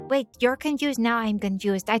wait, you're confused? Now I'm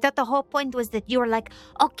confused. I thought the whole point was that you were like,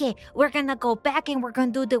 okay, we're gonna go back and we're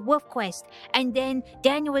gonna do the wolf quest. And then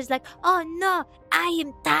Daniel was like, oh no, I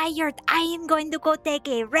am tired. I am going to go take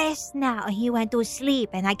a rest now. And he went to sleep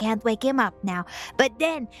and I can't wake him up now. But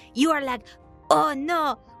then you are like, oh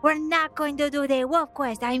no, we're not going to do the wolf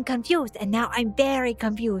quest. I'm confused. And now I'm very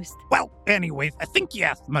confused. Well, anyways, I think you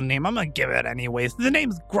asked my name. I'm gonna give it anyways. The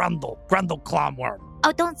name's Grundle Clomworm.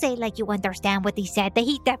 Oh, don't say like you understand what he said.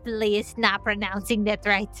 He definitely is not pronouncing that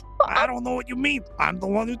right. I don't know what you mean. I'm the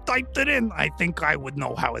one who typed it in. I think I would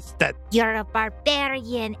know how it's said. You're a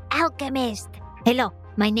barbarian alchemist. Hello,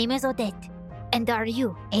 my name is Odette. And are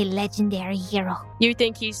you a legendary hero? You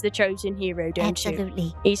think he's the chosen hero, don't you?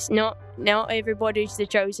 Absolutely. He's not everybody's the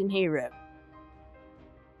chosen hero.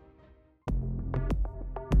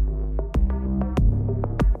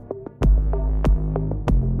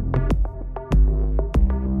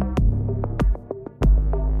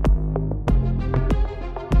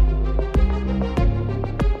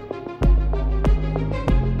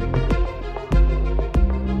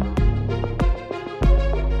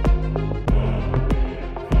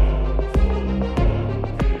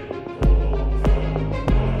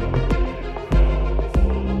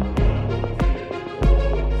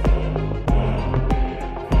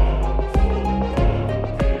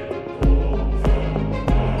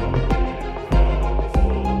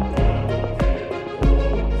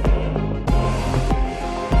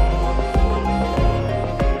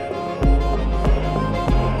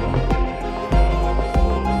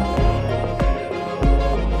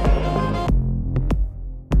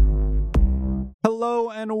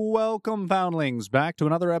 Welcome, Foundlings, back to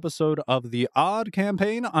another episode of the Odd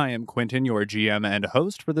Campaign. I am Quentin, your GM and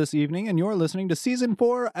host for this evening, and you're listening to Season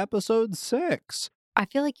 4, Episode 6. I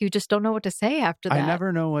feel like you just don't know what to say after that. I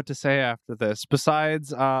never know what to say after this.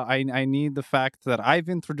 Besides, I need the fact that I've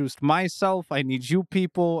introduced myself. I need you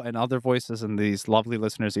people and other voices in these lovely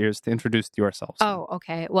listeners' ears to introduce yourselves. Oh,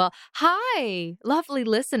 okay. Well, hi, lovely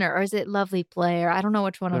listener, or is it lovely player? I don't know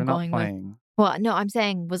which one I'm going with. Well, no, I'm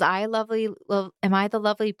saying, was I lovely? Am I the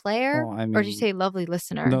lovely player? Well, I mean, or did you say lovely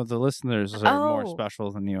listener? No, the listeners are more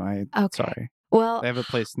special than you. Okay. Sorry. Well, they have a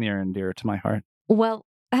place near and dear to my heart. Well,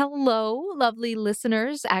 hello, lovely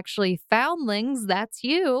listeners. Actually, Foundlings, that's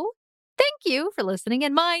you. Thank you for listening.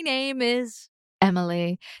 And my name is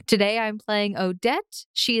Emily. Today I'm playing Odette.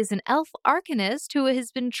 She is an elf arcanist who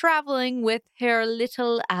has been traveling with her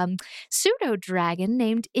little pseudo-dragon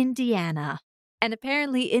named Indiana. And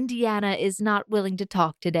apparently Indiana is not willing to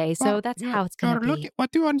talk today, so that's how it's going to be.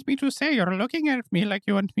 What do you want me to say? You're looking at me like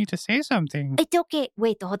you want me to say something. It's okay.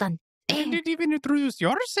 Wait, hold on. You didn't even introduce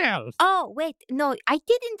yourself. Oh, wait. No, I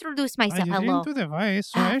did introduce myself. You Hello. didn't do the voice.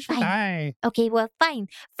 Why should I? Okay, well, fine.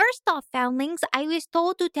 First off, Foundlings, I was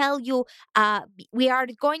told to tell you we are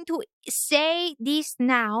going to say this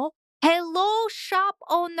now. Hello, shop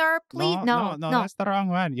owner, please. No, that's the wrong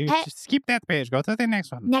one. You just skip that page. Go to the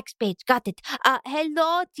next one. Next page. Got it.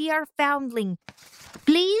 Hello, dear Foundling.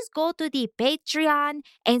 Please go to the Patreon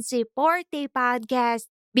and support the podcast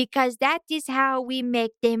because that is how we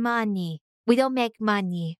make the money. We don't make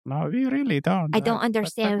money. No, we really don't. I don't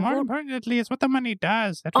understand. But more importantly, it's what the money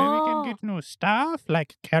does. That way we can get new stuff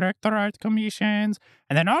like character art commissions.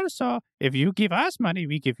 And then also, if you give us money,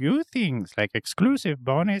 we give you things like exclusive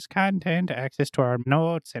bonus content, access to our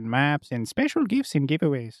notes and maps, and special gifts and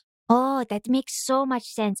giveaways. Oh, that makes so much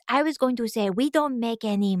sense. I was going to say we don't make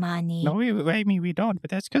any money. No, we don't. But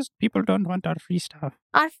that's because people don't want our free stuff.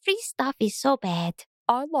 Our free stuff is so bad.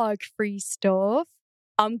 I like free stuff.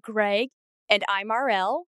 I'm Greg. And I'm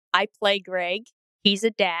RL. I play Greg. He's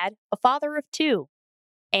a dad, a father of 2,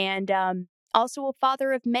 and also a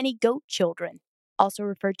father of many goat children, also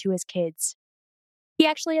referred to as kids. He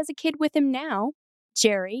actually has a kid with him now,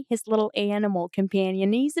 Jerry, his little animal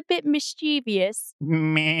companion. He's a bit mischievous.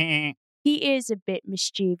 Meh. He is a bit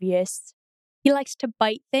mischievous. He likes to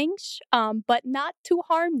bite things, but not to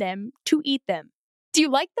harm them, to eat them. Do you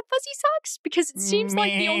like the fuzzy socks? Because it seems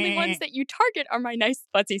like the only ones that you target are my nice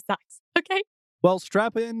fuzzy socks. Okay? Well,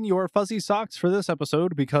 strap in your fuzzy socks for this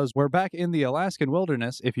episode because we're back in the Alaskan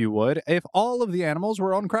wilderness, if you would, if all of the animals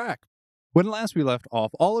were on crack. When last we left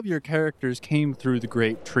off, all of your characters came through the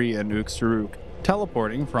Great Tree in Uxaruk,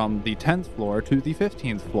 teleporting from the 10th floor to the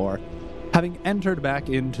 15th floor. Having entered back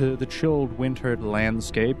into the chilled, wintered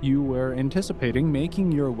landscape, you were anticipating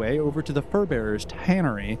making your way over to the Furbearer's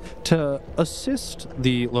Tannery to assist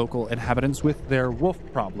the local inhabitants with their wolf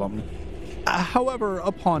problem. However,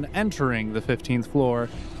 upon entering the 15th floor,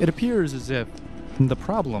 it appears as if the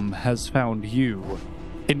problem has found you.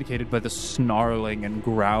 indicated by the snarling and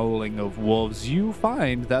growling of wolves, you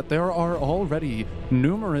find that there are already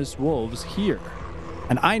numerous wolves here.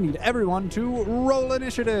 And I need everyone to roll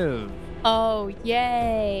initiative. Oh,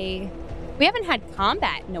 yay. We haven't had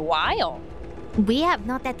combat in a while. We have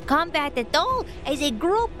not had combat at all. As a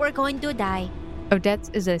group, we're going to die. Odette's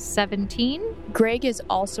is a 17. Greg is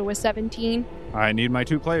also a 17. I need my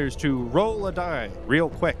 2 players to roll a die real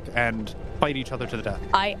quick and fight each other to the death.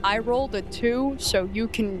 I rolled a 2, so you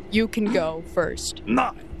can go first.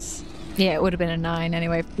 Nice. Yeah, it would have been a 9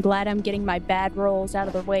 anyway. Glad I'm getting my bad rolls out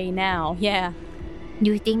of the way now. Yeah.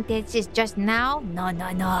 You think this is just now?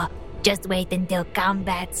 No. Just wait until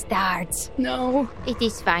combat starts. No. It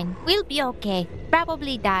is fine. We'll be okay.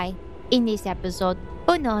 Probably die in this episode.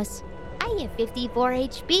 Who knows? I have 54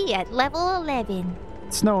 HP at level 11.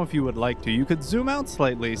 Snow, if you would like to, you could zoom out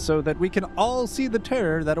slightly so that we can all see the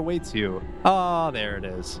terror that awaits you. Ah, there it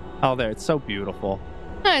is. Oh, there, it's so beautiful.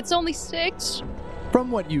 It's only 6.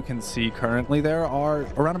 From what you can see currently, there are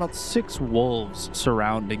around about 6 wolves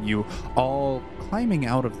surrounding you, all climbing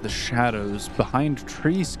out of the shadows behind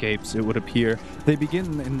treescapes, it would appear. They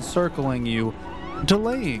begin encircling you,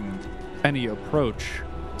 delaying any approach,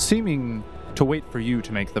 seeming to wait for you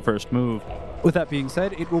to make the first move. With that being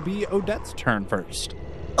said, it will be Odette's turn first.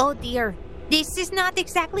 Oh dear. This is not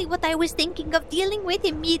exactly what I was thinking of dealing with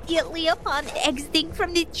immediately upon exiting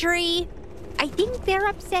from the tree. I think they're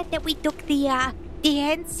upset that we took the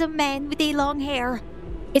handsome man with the long hair.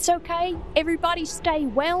 It's okay. Everybody stay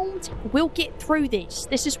whelmed. We'll get through this.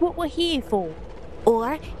 This is what we're here for.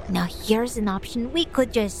 Or, now here's an option. We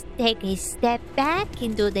could just take a step back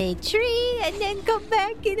into the tree and then come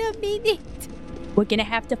back in a minute. We're gonna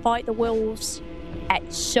have to fight the wolves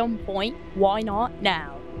at some point. Why not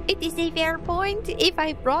now? It is a fair point if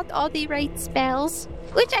I brought all the right spells,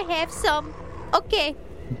 which I have some. Okay,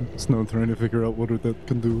 Snow trying to figure out what Odette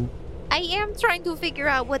can do. I am trying to figure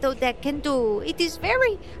out what Odette can do. It is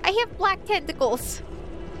I have black tentacles.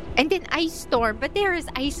 And then ice storm, but there is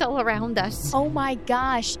ice all around us. Oh my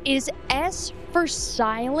gosh. Is S for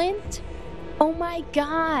silent? Oh my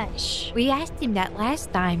gosh. We asked him that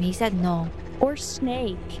last time. He said no. Or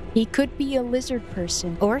snake. He could be a lizard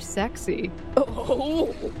person. Or sexy.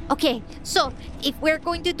 Oh. Okay, so if we're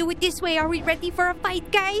going to do it this way, are we ready for a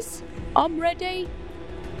fight, guys? I'm ready.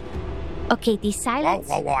 Okay, the silence.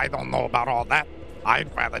 Whoa, I don't know about all that.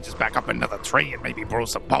 I'd rather just back up into the tree and maybe brew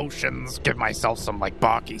some potions, give myself some,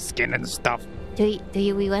 barky skin and stuff. Do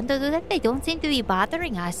we want to do that? They don't seem to be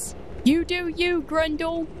bothering us. You do you,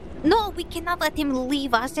 Grundle. No, we cannot let him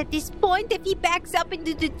leave us at this point. If he backs up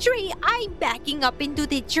into the tree, I'm backing up into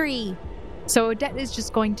the tree. So Odette is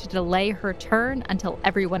just going to delay her turn until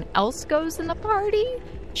everyone else goes in the party.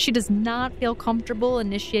 She does not feel comfortable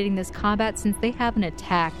initiating this combat since they haven't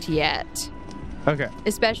attacked yet. Okay.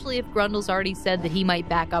 Especially if Grundle's already said that he might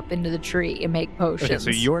back up into the tree and make potions. Okay, so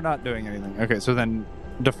you're not doing anything. Okay, so then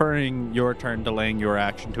deferring your turn, delaying your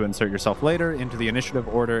action to insert yourself later into the initiative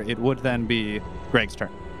order, it would then be Greg's turn.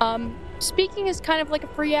 Speaking is kind of like a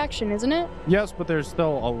free action, isn't it? Yes, but there's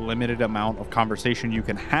still a limited amount of conversation you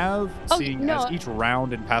can have, seeing as each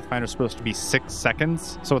round in Pathfinder is supposed to be 6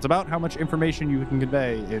 seconds. So it's about how much information you can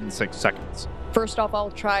convey in 6 seconds. First off,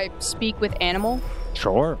 I'll try speak with animal.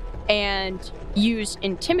 Sure. And use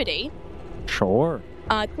intimidate. Sure.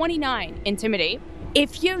 29, intimidate.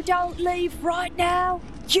 If you don't leave right now,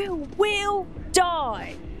 you will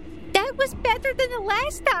die. That was better than the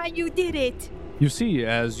last time you did it. You see,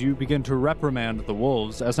 as you begin to reprimand the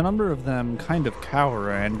wolves, as a number of them kind of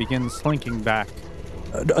cower and begin slinking back,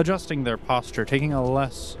 adjusting their posture, taking a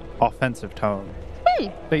less offensive tone.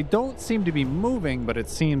 They don't seem to be moving, but it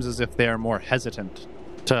seems as if they are more hesitant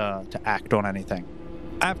to act on anything.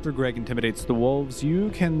 After Greg intimidates the wolves,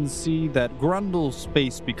 you can see that Grundle's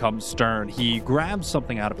face becomes stern. He grabs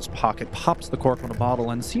something out of his pocket, pops the cork on a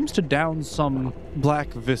bottle, and seems to down some black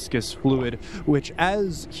viscous fluid, which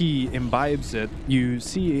as he imbibes it, you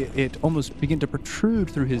see it almost begin to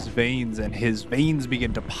protrude through his veins, and his veins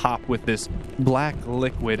begin to pop with this black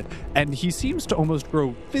liquid, and he seems to almost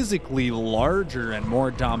grow physically larger and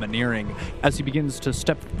more domineering as he begins to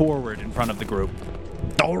step forward in front of the group.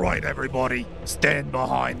 All right, everybody, stand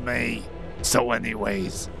behind me. So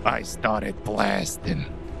anyways, I started blasting.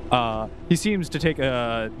 He seems to take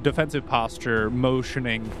a defensive posture,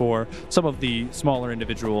 motioning for some of the smaller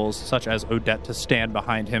individuals, such as Odette, to stand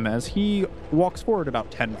behind him as he walks forward about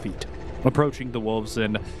 10 feet, approaching the wolves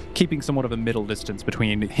and keeping somewhat of a middle distance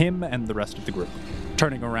between him and the rest of the group.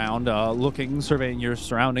 Turning around, looking, surveying your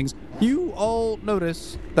surroundings, you all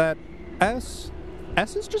notice that S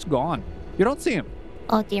is just gone. You don't see him.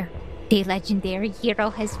 Oh dear, the legendary hero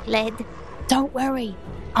has fled. Don't worry.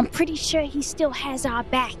 I'm pretty sure he still has our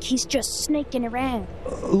back. He's just sneaking around.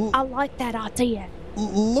 I like that idea.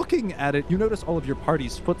 Looking at it, you notice all of your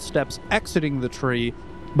party's footsteps exiting the tree,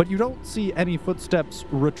 but you don't see any footsteps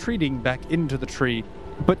retreating back into the tree.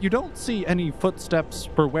 But you don't see any footsteps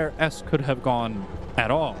for where S could have gone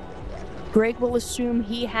at all. Greg will assume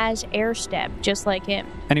he has air step, just like him.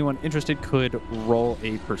 Anyone interested could roll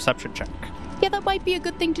a perception check. Yeah, that might be a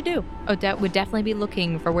good thing to do. Odette would definitely be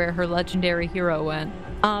looking for where her legendary hero went.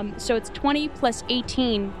 So it's 20 plus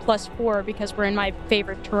 18 plus 4 because we're in my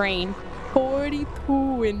favorite terrain.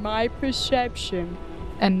 42 in my perception.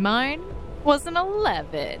 And mine was an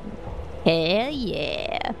 11. Hell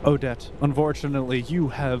yeah. Odette, unfortunately, you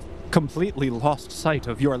have completely lost sight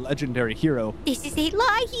of your legendary hero. This is a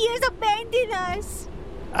lie. He has abandoned us.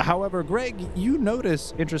 However, Greg, you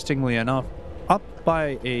notice, interestingly enough, up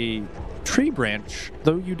by a tree branch,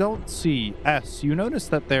 though you don't see S, you notice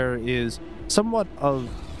that there is somewhat of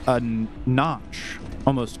a notch,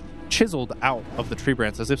 almost chiseled out of the tree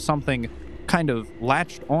branch, as if something kind of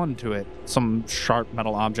latched onto it, some sharp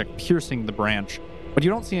metal object piercing the branch. But you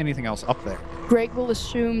don't see anything else up there. Greg will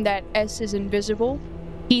assume that S is invisible.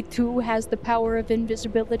 He too has the power of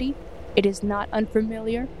invisibility. It is not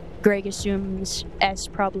unfamiliar. Greg assumes S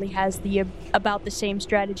probably has about the same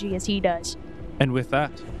strategy as he does. And with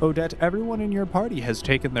that, Odette, everyone in your party has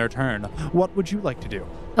taken their turn. What would you like to do?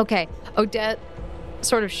 Okay, Odette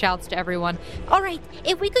sort of shouts to everyone. All right,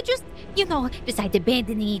 if we could just, besides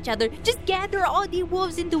abandoning each other, just gather all the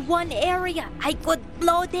wolves into one area, I could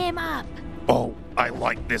blow them up. Oh, I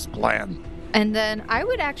like this plan. And then I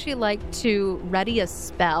would actually like to ready a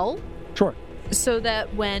spell Sure. so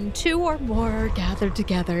that when 2 or more are gathered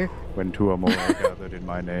together, When 2 or more are gathered in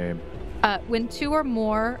my name. when 2 or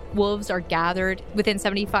more wolves are gathered within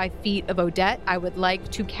 75 feet of Odette, I would like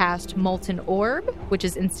to cast Molten Orb, which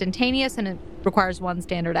is instantaneous and it requires 1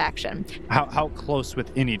 standard action. How close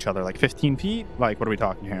within each other? Like 15 feet? Like, what are we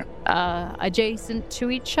talking here? Adjacent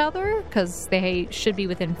to each other, because they should be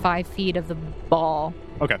within 5 feet of the ball.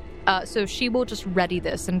 Okay. So she will just ready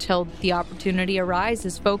this until the opportunity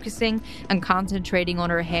arises, focusing and concentrating on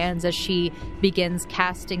her hands as she begins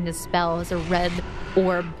casting the spell as a red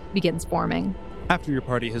orb begins forming. After your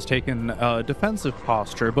party has taken a defensive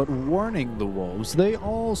posture, but warning the wolves, they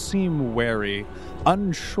all seem wary,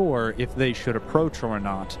 unsure if they should approach or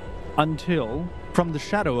not, until, from the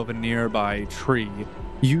shadow of a nearby tree,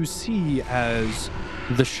 you see as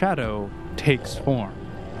the shadow takes form.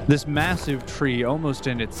 This massive tree, almost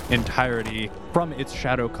in its entirety, from its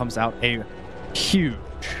shadow comes out a huge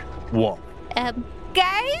wolf.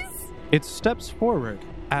 Guys? It steps forward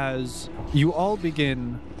as you all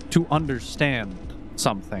begin to understand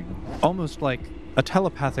something, almost like a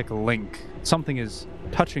telepathic link. Something is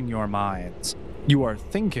touching your minds. You are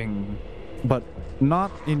thinking, but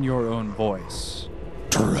not in your own voice.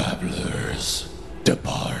 Travelers,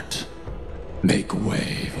 depart. Make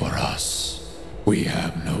way for us. We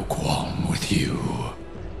have no qualm with you.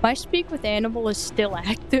 My speak with animal is still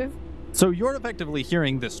active. So you're effectively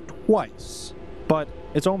hearing this twice, but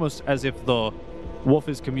it's almost as if the wolf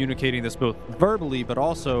is communicating this both verbally but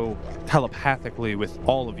also telepathically with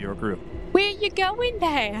all of your group. Where you going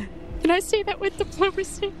there? Can I say that with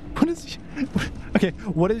diplomacy?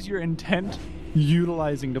 What is your intent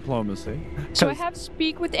utilizing diplomacy? So I have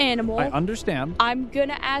speak with animal. I understand. I'm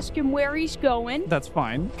gonna ask him where he's going. That's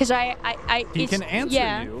fine. Because He can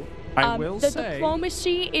answer you. I will the say.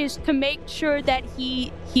 diplomacy is to make sure that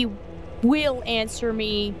he will answer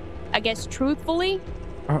me, I guess, truthfully.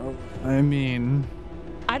 I mean,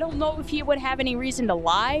 I don't know if he would have any reason to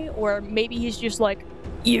lie, or maybe he's just like,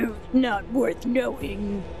 you're not worth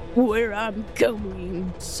knowing where I'm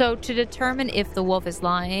going. So to determine if the wolf is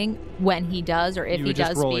lying, when he does, or if you he would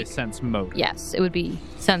just does roll speak, a sense motive. yes, it would be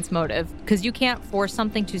sense motive, because you can't force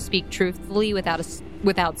something to speak truthfully without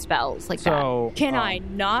spells like that. Can I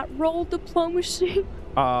not roll diplomacy?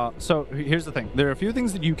 So here's the thing. There are a few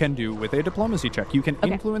things that you can do with a diplomacy check. You can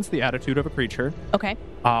influence the attitude of a creature. Okay.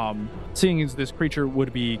 Seeing as this creature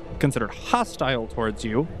would be considered hostile towards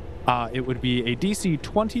you, it would be a DC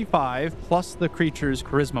 25 plus the creature's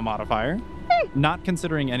charisma modifier. Not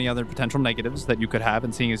considering any other potential negatives that you could have,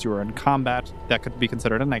 and seeing as you are in combat, that could be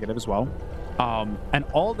considered a negative as well. And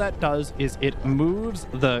all that does is it moves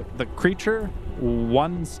the creature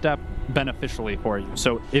 1 step beneficially for you.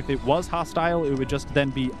 So if it was hostile, it would just then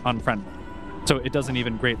be unfriendly. So it doesn't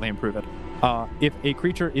even greatly improve it. If a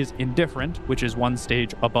creature is indifferent, which is 1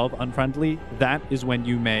 stage above unfriendly, that is when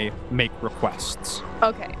you may make requests.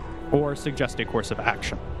 Okay. Or suggest a course of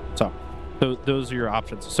action. So those are your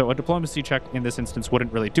options. So a diplomacy check in this instance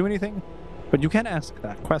wouldn't really do anything, but you can ask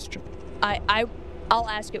that question. I'll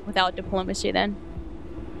ask it without diplomacy then.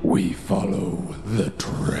 We follow the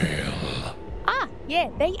trail. Yeah,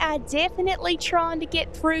 they are definitely trying to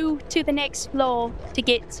get through to the next floor to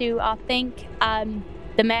get to, I think,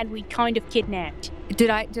 the man we kind of kidnapped. Did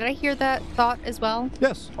I hear that thought as well?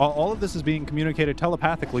 Yes, all of this is being communicated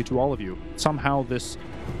telepathically to all of you. Somehow this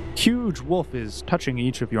huge wolf is touching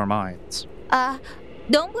each of your minds.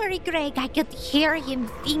 Don't worry, Greg. I could hear him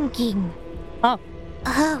thinking.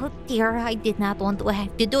 Oh dear, I did not want to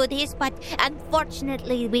have to do this, but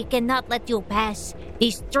unfortunately we cannot let you pass.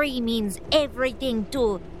 This tree means everything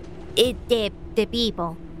to the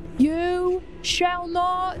people. You shall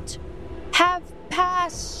not have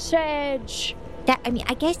passage.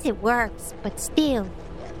 I guess it works, but still.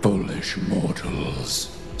 Foolish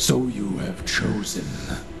mortals, so you have chosen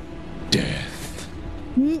death.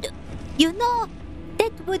 You know,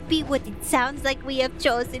 that would be what it sounds like we have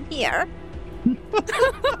chosen here.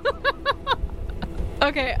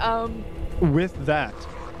 Okay, With that,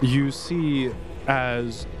 you see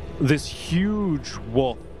as this huge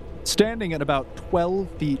wolf, standing at about 12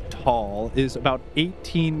 feet tall, is about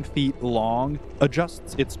 18 feet long,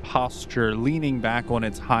 adjusts its posture, leaning back on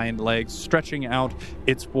its hind legs, stretching out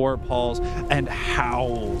its forepaws, and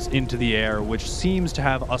howls into the air, which seems to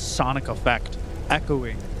have a sonic effect,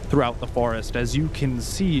 echoing throughout the forest. As you can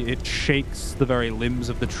see, it shakes the very limbs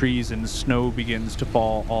of the trees and snow begins to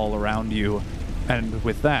fall all around you. And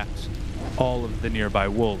with that, all of the nearby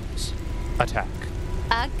wolves attack.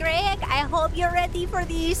 Greg, I hope you're ready for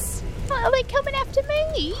this. Are they coming after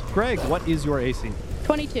me? Greg, what is your AC?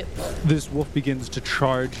 22. This wolf begins to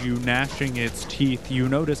charge you, gnashing its teeth. You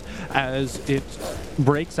notice as it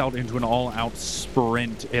breaks out into an all-out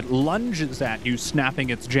sprint. It lunges at you, snapping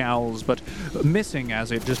its jowls, but missing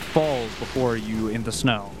as it just falls before you in the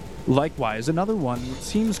snow. Likewise, another one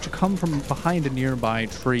seems to come from behind a nearby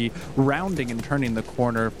tree, rounding and turning the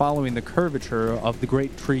corner, following the curvature of the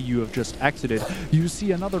great tree you have just exited. You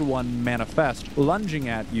see another one manifest, lunging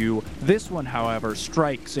at you. This one, however,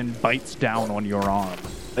 strikes and bites down on your arm.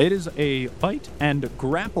 It is a bite and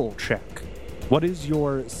grapple check. What is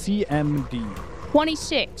your CMD?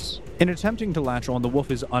 26. In attempting to latch on, the wolf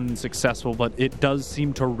is unsuccessful, but it does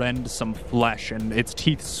seem to rend some flesh, and its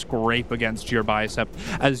teeth scrape against your bicep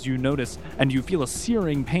as you notice, and you feel a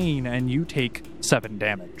searing pain, and you take 7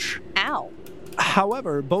 damage. Ow.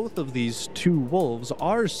 However, both of these two wolves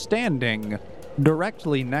are standing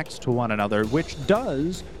directly next to one another, which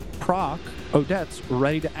does proc Odette's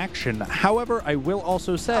ready to action. However, I will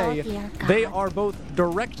also say they are both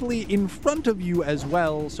directly in front of you as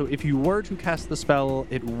well, so if you were to cast the spell,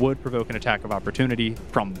 it would provoke an attack of opportunity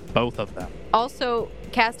from both of them. Also,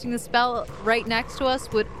 casting the spell right next to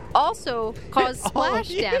us would also cause splash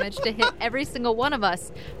damage to hit every single one of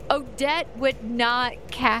us. Odette would not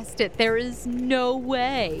cast it. There is no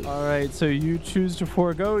way. All right, so you choose to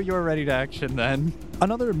forego your ready to action then.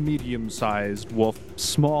 Another medium-sized wolf,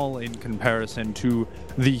 small in comparison to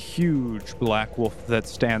the huge black wolf that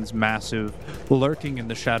stands massive, lurking in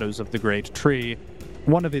the shadows of the great tree.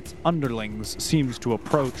 One of its underlings seems to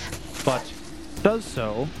approach, but does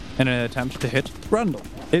so in an attempt to hit Grundle.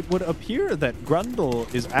 It would appear that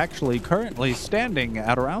Grundle is actually currently standing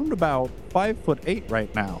at around about 5'8"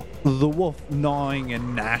 right now. The wolf, gnawing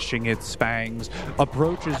and gnashing its fangs,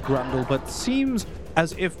 approaches Grundle, but seems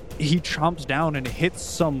as if he chomps down and hits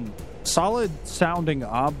some solid-sounding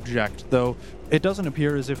object, though it doesn't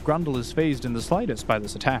appear as if Grundle is fazed in the slightest by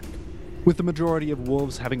this attack. With the majority of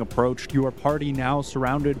wolves having approached, your party now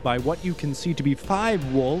surrounded by what you can see to be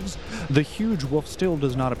 5 wolves. The huge wolf still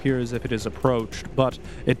does not appear as if it is approached, but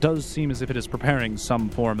it does seem as if it is preparing some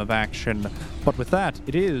form of action. But with that,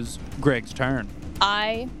 it is Greg's turn.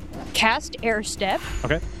 I cast Air Step.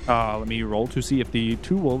 Okay, let me roll to see if the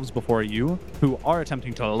 2 wolves before you, who are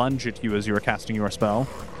attempting to lunge at you as you are casting your spell,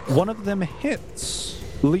 one of them hits.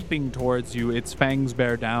 Leaping towards you, its fangs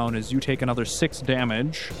bear down as you take another 6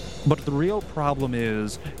 damage. But the real problem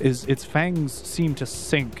is its fangs seem to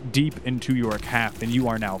sink deep into your calf, and you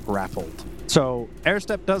are now grappled. So, Air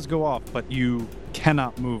Step does go off, but you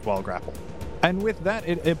cannot move while grappled. And with that,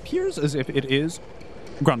 it appears as if it is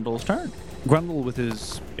Grundle's turn. Grundle, with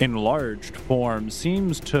his enlarged form,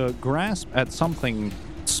 seems to grasp at something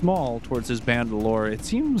small towards his bandolier. It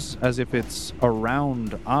seems as if it's a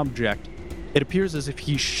round object. It appears as if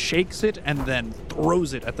he shakes it and then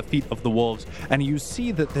throws it at the feet of the wolves, and you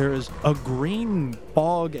see that there is a green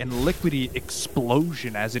fog and liquidy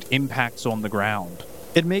explosion as it impacts on the ground.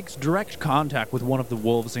 It makes direct contact with one of the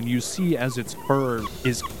wolves, and you see as its fur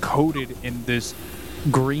is coated in this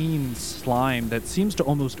green slime that seems to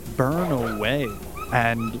almost burn away.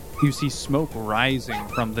 and you see smoke rising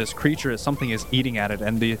from this creature as something is eating at it,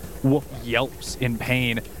 and the wolf yelps in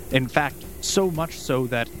pain. In fact, so much so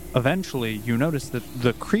that eventually you notice that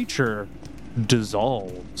the creature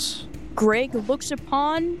dissolves. Greg looks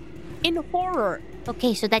upon in horror.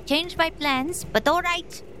 Okay, so that changed my plans, but all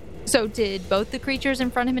right. So did both the creatures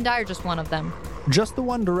in front of him die or just one of them? Just the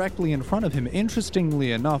one directly in front of him.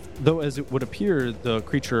 Interestingly enough, though, as it would appear, the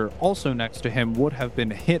creature also next to him would have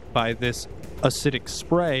been hit by this acidic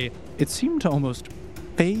spray. It seemed to almost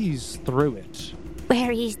phase through it.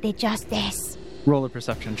 Where is the justice? Roll a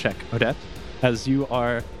perception check, Odette, as you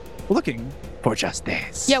are looking for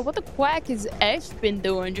justice. Yeah, what the quack has Ash been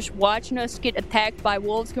doing? Just watching us get attacked by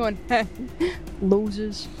wolves going,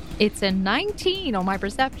 losers. It's a 19 on my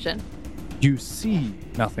perception. You see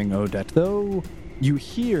nothing, Odette. Though you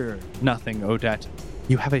hear nothing, Odette,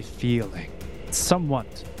 you have a feeling,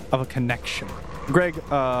 somewhat of a connection. Greg,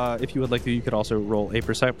 if you would like to, you could also roll a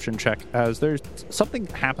perception check, as there's something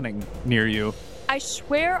happening near you. I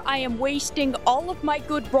swear I am wasting all of my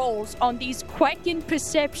good rolls on these quacking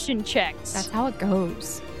perception checks. That's how it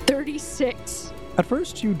goes. 36. At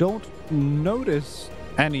first, you don't notice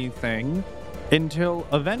anything until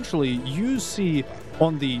eventually you see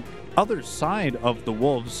on the other side of the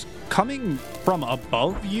wolves, coming from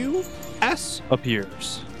above you, S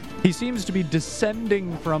appears. He seems to be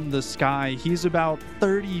descending from the sky. He's about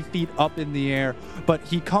 30 feet up in the air, but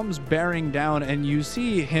he comes bearing down, and you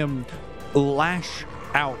see him lash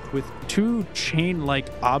out with two chain-like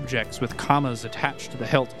objects with commas attached to the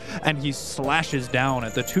hilt, and he slashes down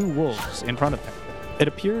at the two wolves in front of him. It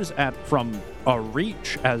appears from a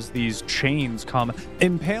reach as these chains come,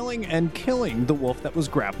 impaling and killing the wolf that was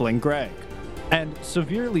grappling Greg, and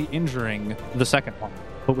severely injuring the second one.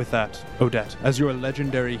 But with that, Odette, as your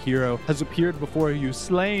legendary hero, has appeared before you,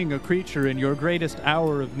 slaying a creature in your greatest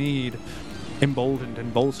hour of need. Emboldened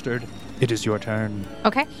and bolstered, it is your turn.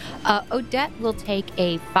 Okay. Odette will take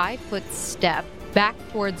a 5-foot step back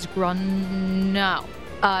towards oh,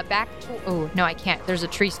 no, I can't. There's a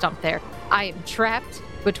tree stump there. I am trapped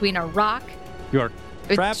between a rock. You're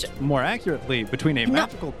trapped, more accurately, between a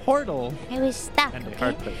magical portal I was stuck, and a okay?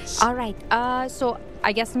 hard place. All right. So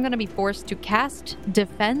I guess I'm going to be forced to cast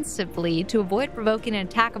defensively to avoid provoking an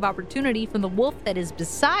attack of opportunity from the wolf that is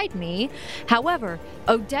beside me. However,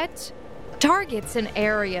 Odette targets an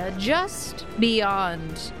area just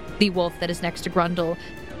beyond the wolf that is next to Grundle,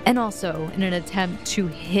 and also in an attempt to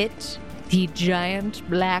hit the giant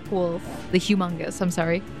black wolf, the huge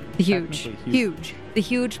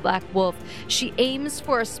black wolf. She aims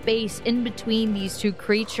for a space in between these two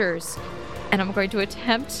creatures, and I'm going to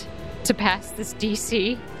attempt to pass this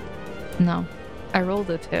DC. No, I rolled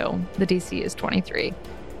a 2. The DC is 23.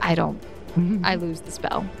 I lose the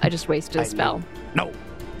spell. I just wasted a spell. No,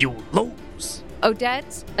 you lose.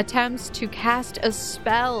 Odette attempts to cast a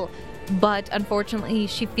spell, but unfortunately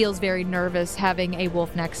she feels very nervous having a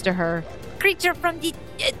wolf next to her. Creature from the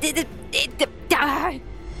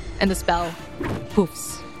And the spell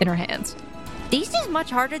poofs in her hands. This is much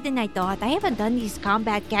harder than I thought. I haven't done these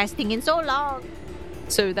combat casting in so long.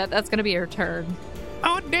 So that's going to be her turn.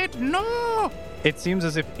 Odette, no! It seems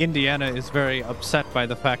as if Indiana is very upset by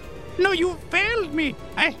the fact, No, you failed me!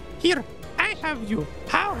 I have you.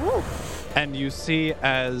 How? and you see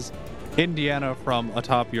as Indiana from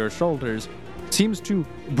atop your shoulders seems to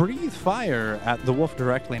breathe fire at the wolf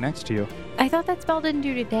directly next to you. I thought that spell didn't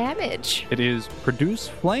do damage. It is Produce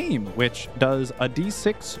Flame, which does a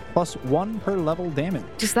d6 plus 1 per level damage.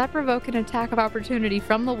 Does that provoke an attack of opportunity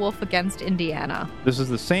from the wolf against Indiana? This is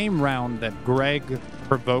the same round that Greg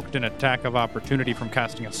provoked an attack of opportunity from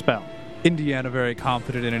casting a spell. Indiana very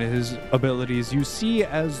confident in his abilities. You see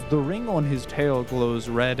as the ring on his tail glows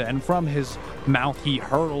red, and from his mouth he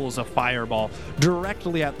hurls a fireball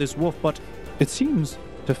directly at this wolf, but it seems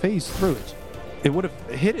to phase through it. It would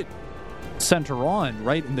have hit it center on,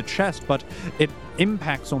 right in the chest, but it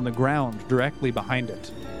impacts on the ground directly behind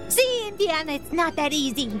it. See, Indiana, it's not that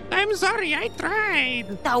easy. I'm sorry, I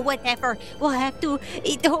tried. Oh, whatever. We'll have to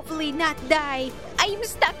hopefully not die. I'm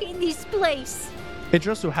stuck in this place. It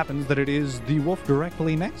just so happens that it is the wolf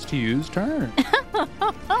directly next to you's turn.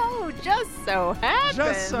 Oh, just so happens.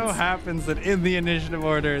 Just so happens that in the initiative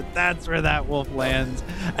order, that's where that wolf lands,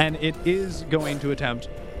 and it is going to attempt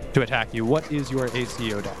to attack you. What is your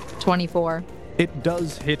AC, Odette? 24. It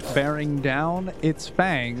does hit, bearing down its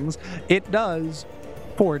fangs. It does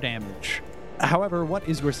 4 damage. However, what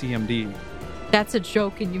is your CMD? That's a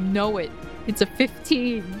joke and you know it. It's a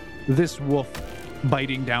 15. This wolf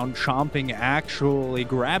biting down, chomping, actually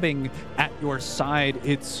grabbing at your side.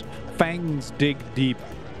 Its fangs dig deep,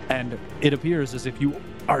 and it appears as if you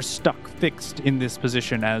are stuck fixed in this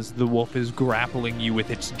position as the wolf is grappling you with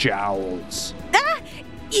its jowls.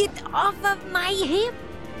 Get off of my hip!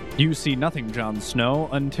 You see nothing, Jon Snow,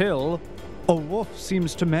 until a wolf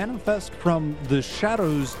seems to manifest from the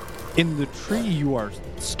shadows in the tree you are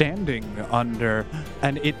standing under,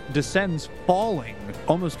 and it descends falling,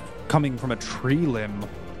 almost coming from a tree limb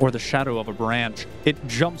or the shadow of a branch. It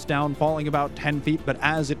jumps down, falling about 10 feet, but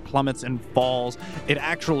as it plummets and falls, it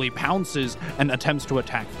actually pounces and attempts to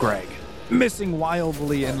attack Greg. Missing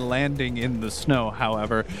wildly and landing in the snow,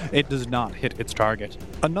 however, it does not hit its target.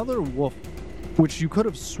 Another wolf, which you could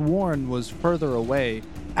have sworn was further away,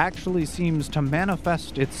 actually seems to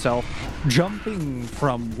manifest itself, jumping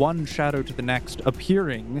from one shadow to the next,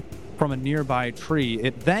 appearing from a nearby tree.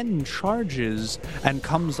 It then charges and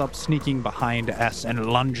comes up sneaking behind S and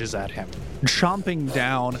lunges at him. Chomping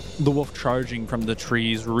down, the wolf charging from the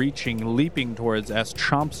trees, reaching, leaping towards S,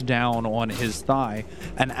 chomps down on his thigh,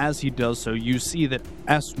 and as he does so, you see that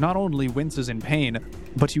S not only winces in pain,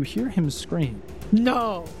 but you hear him scream.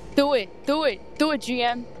 No. Do it,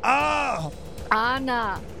 GM. Ah!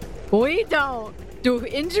 Anna, we don't do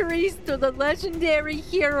injuries to the legendary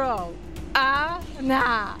hero.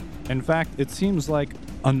 Anna. In fact, it seems like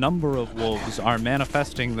a number of wolves are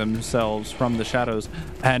manifesting themselves from the shadows,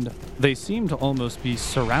 and they seem to almost be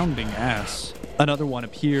surrounding S. Another one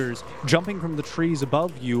appears, jumping from the trees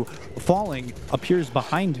above you, falling, appears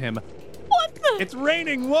behind him. What the? It's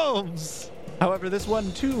raining wolves! However, this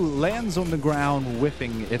one too lands on the ground,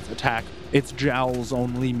 whiffing its attack, its jowls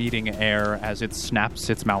only meeting air as it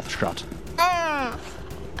snaps its mouth shut.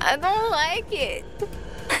 I don't like it.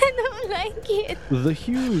 I don't like it. The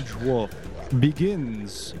huge wolf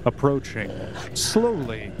begins approaching,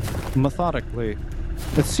 slowly, methodically.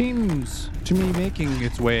 It seems to me making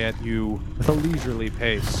its way at you with a leisurely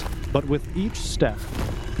pace, but with each step,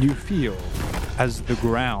 you feel as the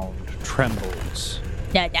ground trembles.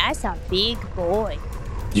 Now that's a big boy.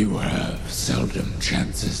 You have seldom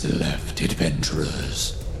chances left,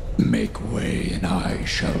 adventurers. Make way, and I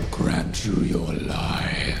shall grant you your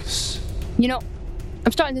lives. You know,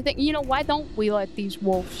 I'm starting to think, why don't we let these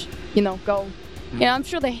wolves, go? I'm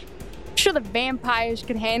sure the vampires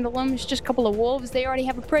could handle them. It's just a couple of wolves. They already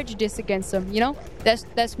have a prejudice against them,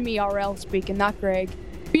 That's me, RL, speaking, not Greg.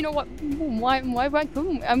 You know what? Why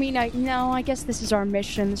couldn't? I guess this is our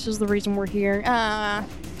mission. This is the reason we're here.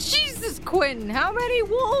 Jesus, Quentin, how many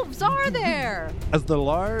wolves are there? As the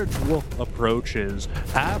large wolf approaches,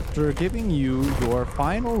 after giving you your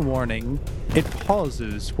final warning, it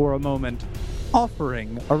pauses for a moment,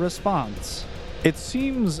 offering a response. It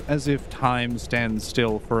seems as if time stands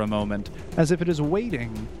still for a moment, as if it is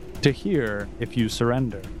waiting to hear if you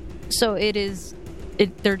surrender. So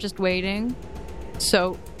they're just waiting.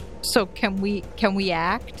 So can we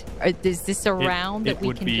act? Or is this a round that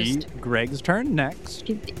we can just... It would be Greg's turn next.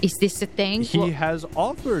 Is this a thing? He has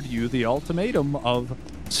offered you the ultimatum of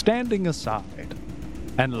standing aside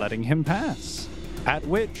and letting him pass, at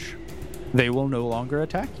which they will no longer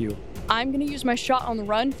attack you. I'm going to use my shot on the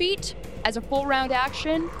run feat. As a full round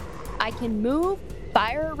action, I can move,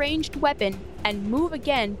 fire a ranged weapon, and move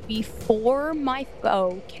again before my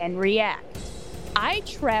foe can react. I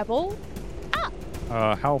travel up.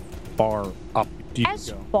 How far up do you go?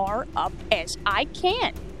 As far up as I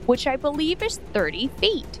can, which I believe is 30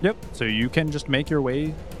 feet. Yep, so you can just make your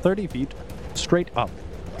way 30 feet straight up.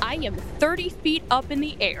 I am 30 feet up in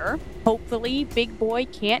the air. Hopefully, big boy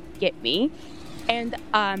can't get me. And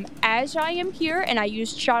as I am here and I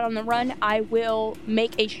use shot on the run, I will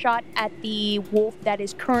make a shot at the wolf that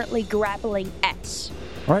is currently grappling S.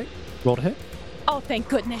 All right, roll to hit. Oh, thank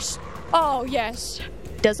goodness. Oh, yes.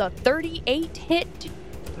 Does a 38 hit?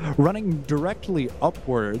 Running directly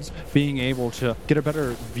upwards, being able to get a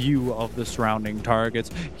better view of the surrounding targets,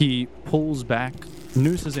 he pulls back,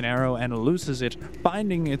 nooses an arrow, and looses it,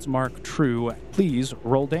 finding its mark true. Please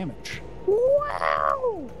roll damage.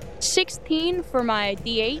 Wow! 16 for my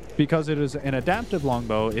D8. Because it is an adaptive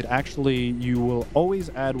longbow, you will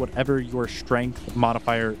always add whatever your strength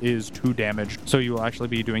modifier is to damage. So you will actually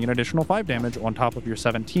be doing an additional 5 damage on top of your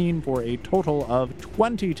 17 for a total of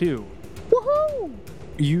 22. Woohoo!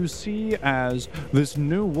 You see as this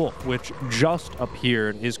new wolf, which just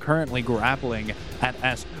appeared, is currently grappling at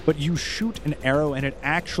S, but you shoot an arrow and it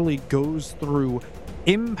actually goes through,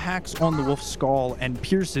 impacts on the wolf's skull, and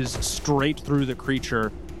pierces straight through the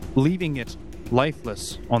creature, leaving it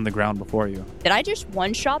lifeless on the ground before you. Did I just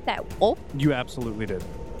one-shot that wolf? You absolutely did.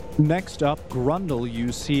 Next up, Grundle,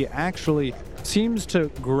 you see, actually seems to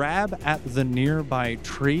grab at the nearby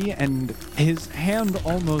tree, and his hand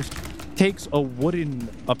almost takes a wooden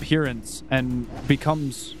appearance and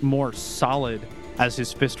becomes more solid as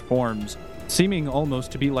his fist forms, seeming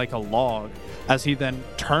almost to be like a log, as he then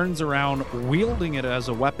turns around, wielding it as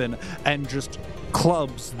a weapon, and just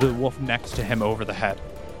clubs the wolf next to him over the head.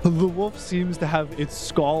 The wolf seems to have its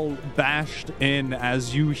skull bashed in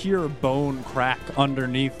as you hear bone crack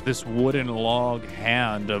underneath this wooden log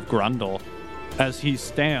hand of Grundle, as he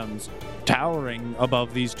stands, towering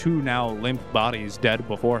above these two now limp bodies dead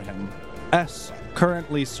before him.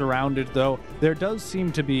 Currently surrounded, though, there does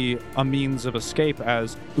seem to be a means of escape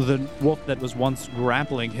as the wolf that was once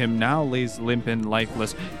grappling him now lays limp and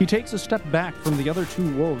lifeless. He takes a step back from the other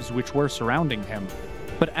two wolves which were surrounding him.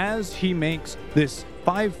 But as he makes this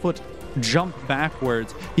 5-foot jump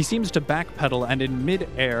backwards, he seems to backpedal, and in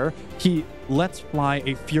mid-air, he lets fly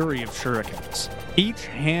a fury of shurikens. Each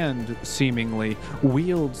hand, seemingly,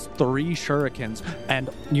 wields 3 shurikens, and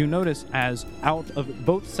you notice as out of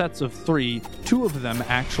both sets of 3, 2 of them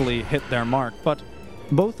actually hit their mark, but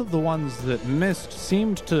both of the ones that missed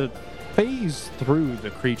seemed to phase through the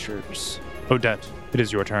creatures. Odette, it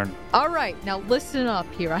is your turn. All right, now listen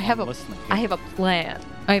up here. I have a plan.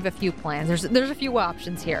 I have a few plans. There's a few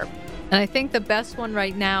options here. And I think the best one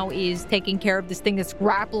right now is taking care of this thing that's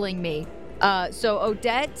grappling me. So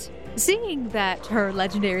Odette, seeing that her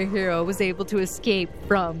legendary hero was able to escape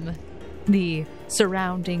from the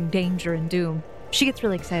surrounding danger and doom, she gets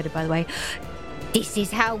really excited, by the way. This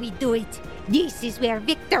is how we do it. This is where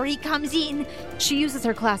victory comes in. She uses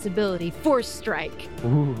her class ability, Force Strike.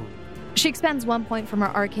 Ooh. She expends 1 point from her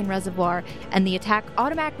Arcane Reservoir, and the attack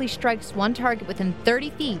automatically strikes one target within 30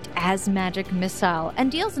 feet as magic missile,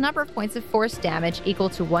 and deals a number of points of force damage equal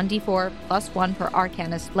to 1d4 plus 1 per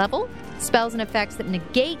Arcanist level. Spells and effects that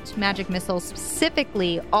negate magic missiles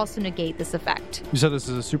specifically also negate this effect. You said this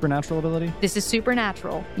is a supernatural ability? This is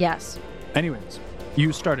supernatural, yes. Anyways,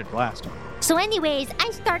 you started blasting. So anyways, I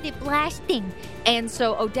started blasting. And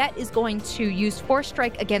so Odette is going to use Force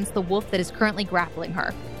Strike against the wolf that is currently grappling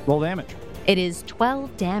her. Roll damage. It is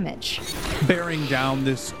 12 damage. Bearing down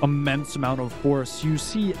this immense amount of force, you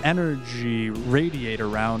see energy radiate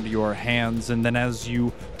around your hands, and then as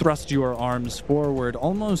you thrust your arms forward,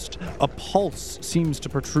 almost a pulse seems to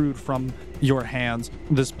protrude from your hands.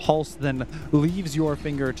 This pulse then leaves your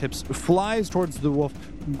fingertips, flies towards the wolf,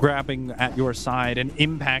 grabbing at your side and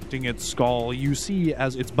impacting its skull. You see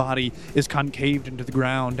as its body is concaved into the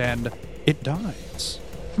ground, and it dies.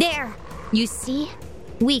 There, you see?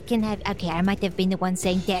 We can have... Okay, I might have been the one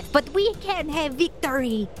saying death, but we can have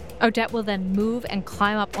victory. Odette will then move and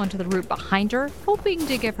climb up onto the root behind her, hoping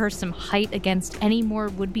to give her some height against any more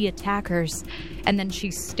would-be attackers. And then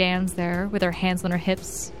she stands there with her hands on her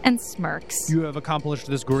hips and smirks. You have accomplished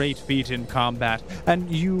this great feat in combat, and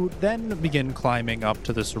you then begin climbing up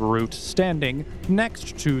to this root, standing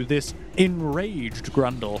next to this enraged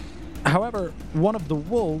Grundle. However, one of the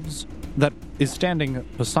wolves that is standing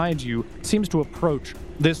beside you seems to approach.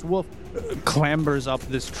 This wolf clambers up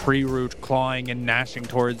this tree root, clawing and gnashing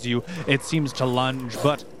towards you. It seems to lunge,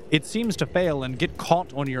 but it seems to fail and get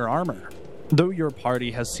caught on your armor. Though your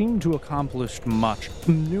party has seemed to accomplish much,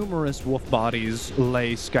 numerous wolf bodies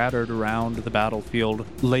lay scattered around the battlefield,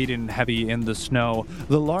 laden heavy in the snow.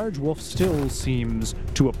 The large wolf still seems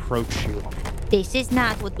to approach you. This is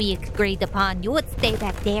not what we agreed upon. You would stay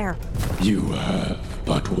back there. You have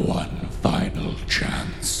but one final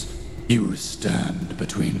chance. You stand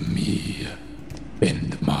between me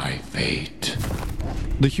and my fate.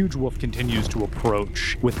 The huge wolf continues to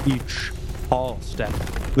approach. With each tall step,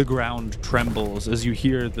 the ground trembles as you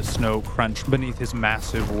hear the snow crunch beneath his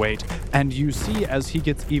massive weight, and you see as he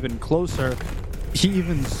gets even closer, he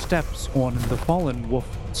even steps on the fallen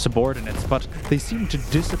wolf subordinates, but they seem to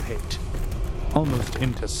dissipate, almost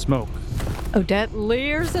into smoke. Odette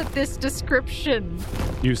leers at this description.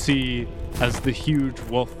 You see, as the huge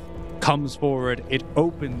wolf comes forward, it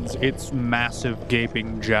opens its massive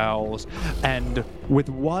gaping jowls, and with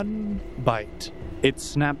one bite, it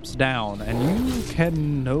snaps down, and you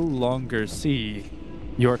can no longer see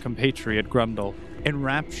your compatriot Grundle.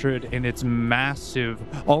 Enraptured in its massive,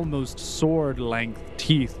 almost sword-length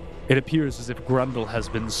teeth, it appears as if Grundle has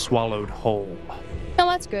been swallowed whole. Oh,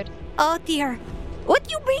 that's good. Oh dear. What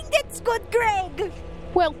do you mean that's good, Greg?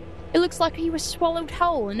 Well, it looks like he was swallowed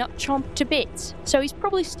whole and not chomped to bits, so he's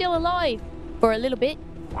probably still alive. For a little bit.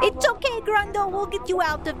 It's okay, Grundle. We'll get you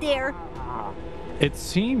out of there. It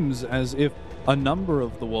seems as if a number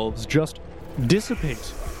of the wolves just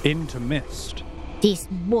dissipate into mist, This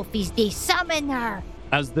wolf is the summoner.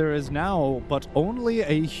 as there is now but only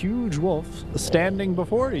a huge wolf standing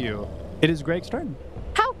before you. It is Greg's turn.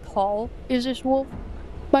 How tall is this wolf,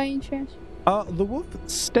 by any chance? The wolf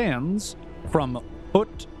stands from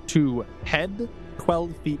foot to head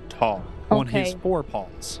 12 feet tall on his Okay.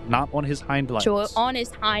 forepaws, not on his hind legs. So on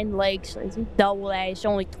his hind legs, is he double that? It's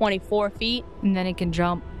only 24 feet. And then it can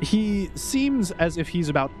jump. He seems as if he's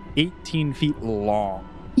about 18 feet long.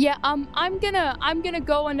 Yeah, I'm gonna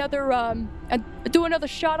go another do another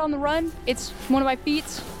shot on the run. It's one of my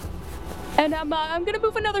feats, and I'm gonna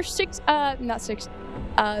move another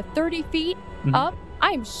 30 feet Mhm. up.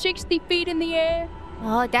 I am 60 feet in the air.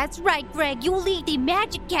 Oh, that's right, Greg. You leave the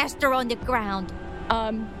magic caster on the ground.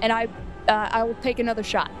 And I will take another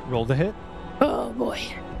shot. Roll the hit. Oh boy,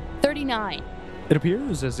 39. It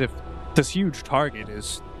appears as if this huge target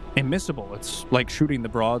is immiscible. It's like shooting the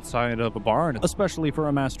broadside of a barn, especially for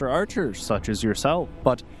a master archer such as yourself.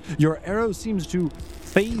 But your arrow seems to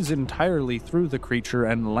phase entirely through the creature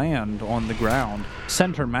and land on the ground,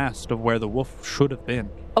 center mast of where the wolf should have been.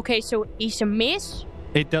 Okay, so it's a miss.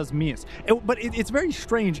 It does miss. But it's very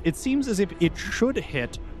strange. It seems as if it should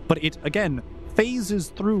hit, but it, again, phases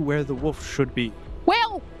through where the wolf should be.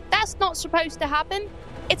 Well, that's not supposed to happen.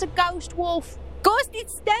 It's a ghost wolf. Ghost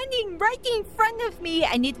is standing right in front of me,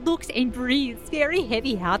 and it looks and breathes very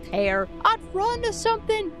heavy hot hair. I'd run or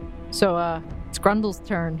something. So, it's Grundle's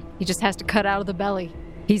turn. He just has to cut out of the belly.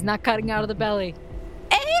 He's not cutting out of the belly.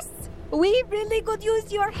 S, we really could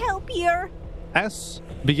use your help here. S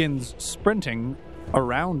begins sprinting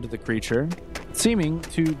around the creature, seeming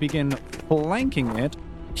to begin flanking it.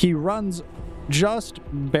 He runs just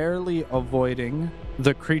barely avoiding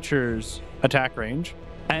the creature's attack range,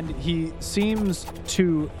 and he seems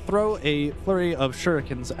to throw a flurry of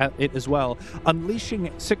shurikens at it as well, unleashing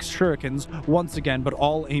 6 shurikens once again, but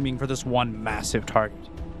all aiming for this one massive target.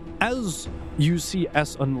 As you see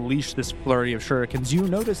S unleash this flurry of shurikens, you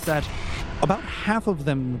notice that about half of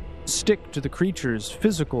them stick to the creature's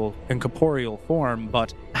physical and corporeal form,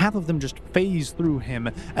 but half of them just phase through him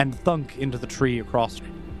and thunk into the tree across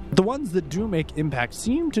him. The ones that do make impact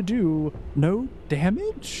seem to do no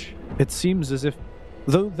damage. It seems as if,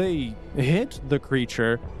 though they hit the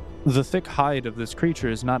creature, the thick hide of this creature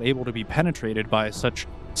is not able to be penetrated by such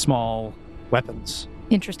small weapons.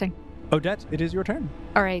 Interesting. Odette, it is your turn.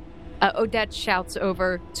 All right. Odette shouts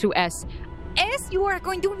over to S. S, you are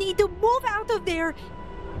going to need to move out of there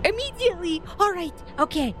immediately. All right,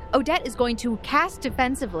 okay. Odette is going to cast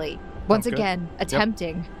defensively, once good. again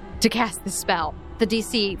attempting to cast the spell. The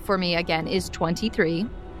DC for me, again, is 23,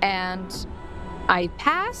 and I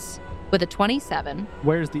pass with a 27.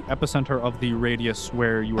 Where's the epicenter of the radius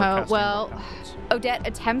where you are casting? well, your attacks? Odette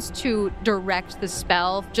attempts to direct the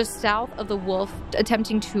spell just south of the wolf,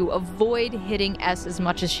 attempting to avoid hitting S as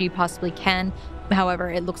much as she possibly can. However,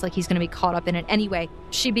 it looks like he's going to be caught up in it anyway.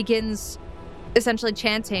 She begins essentially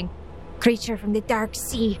chanting, Creature from the dark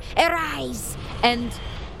sea, arise! and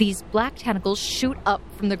these black tentacles shoot up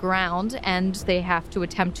from the ground, and they have to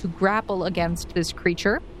attempt to grapple against this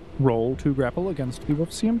creature. Roll to grapple against the wolf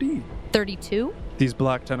CMD. 32. These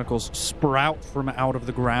black tentacles sprout from out of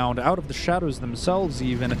the ground, out of the shadows themselves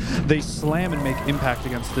even. They slam and make impact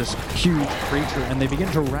against this huge creature, and they begin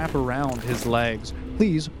to wrap around his legs.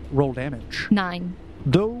 Please roll damage. 9.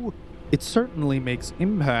 Though it certainly makes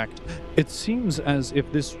impact, it seems as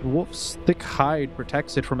if this wolf's thick hide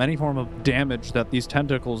protects it from any form of damage that these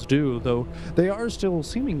tentacles do, though they are still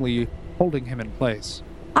seemingly holding him in place.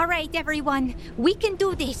 All right, everyone, we can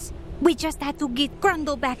do this. We just had to get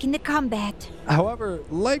Grundle back in the combat. However,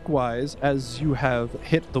 likewise, as you have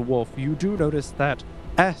hit the wolf, you do notice that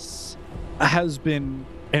S has been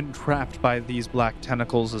entrapped by these black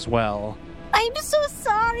tentacles as well. I'm so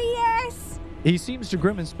sorry, S. He seems to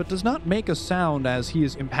grimace, but does not make a sound as he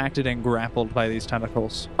is impacted and grappled by these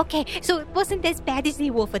tentacles. Okay, so it wasn't as bad as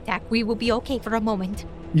the wolf attack. We will be okay for a moment.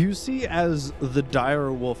 You see as the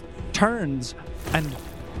dire wolf turns and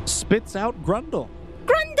spits out Grundle.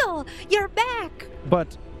 Grundle, you're back.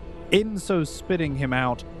 But in so spitting him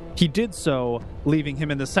out, he did so, leaving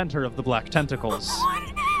him in the center of the black tentacles.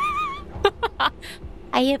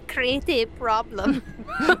 I have created a problem.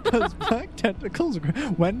 Does black tentacles,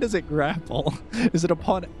 when does it grapple? Is it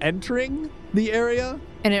upon entering the area?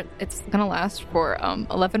 And it's going to last for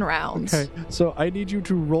 11 rounds. Okay, so I need you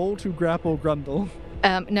to roll to grapple Grundle.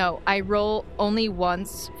 No, I roll only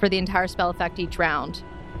once for the entire spell effect each round.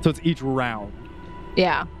 So it's each round.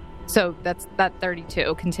 Yeah. So that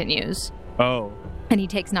 32 continues. Oh. And he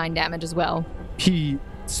takes 9 damage as well. He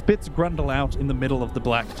spits Grundle out in the middle of the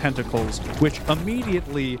black tentacles, which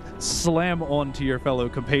immediately slam onto your fellow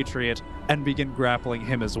compatriot and begin grappling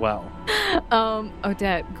him as well.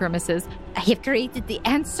 Odette grimaces. I have created the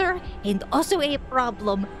answer and also a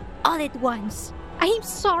problem all at once. I am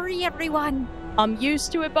sorry, everyone. I'm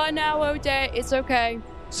used to it by now, Odette. It's okay.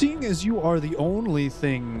 Seeing as you are the only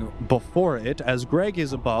thing before it, as Greg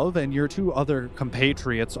is above and your two other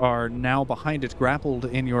compatriots are now behind it, grappled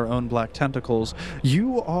in your own black tentacles,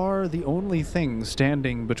 you are the only thing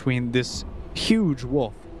standing between this huge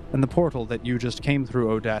wolf and the portal that you just came through,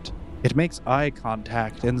 Odette. It makes eye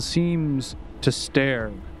contact and seems to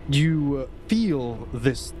stare. You feel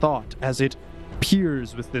this thought as it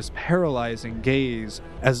peers with this paralyzing gaze,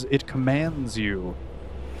 as it commands you,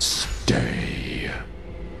 stay.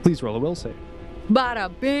 Please roll a will save.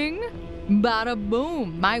 Bada bing, bada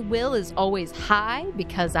boom. My will is always high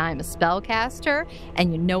because I'm a spellcaster.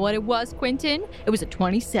 And you know what it was, Quentin? It was a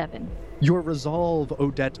 27. Your resolve,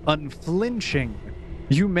 Odette, unflinching.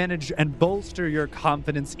 You manage and bolster your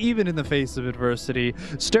confidence even in the face of adversity,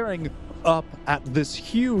 staring up at this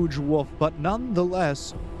huge wolf, but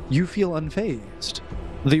nonetheless, you feel unfazed.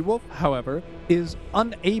 The wolf, however, is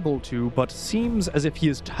unable to, but seems as if he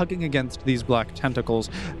is tugging against these black tentacles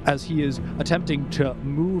as he is attempting to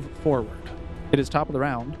move forward. It is top of the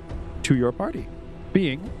round to your party,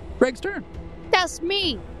 being Greg's turn. That's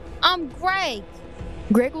me. I'm Greg.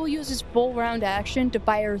 Greg will use his full round action to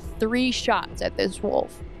fire 3 shots at this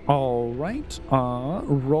wolf. All right,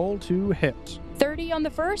 roll to hit. 30 on the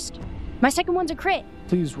first. My second one's a crit.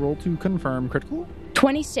 Please roll to confirm critical.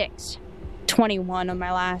 26. 21 on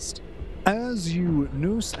my last. As you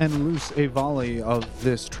noose and loose a volley of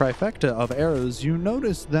this trifecta of arrows, you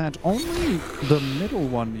notice that only the middle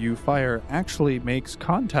one you fire actually makes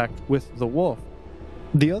contact with the wolf.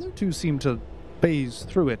 The other two seem to phase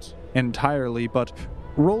through it entirely, but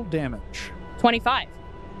roll damage. 25.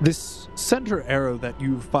 This center arrow that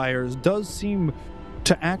you fires does seem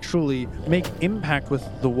to actually make impact with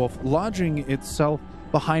the wolf, lodging itself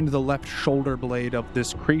behind the left shoulder blade of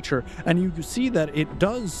this creature, and you see that it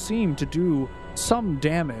does seem to do some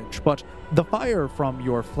damage, but the fire from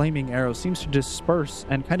your flaming arrow seems to disperse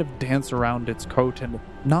and kind of dance around its coat and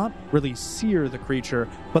not really sear the creature,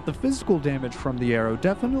 but the physical damage from the arrow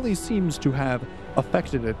definitely seems to have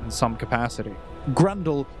affected it in some capacity.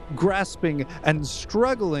 Grundle, grasping and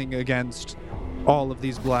struggling against all of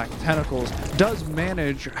these black tentacles, does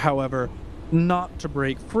manage, however, not to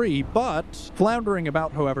break free, but floundering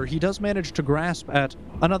about, however, he does manage to grasp at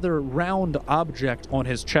another round object on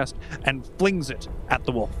his chest and flings it at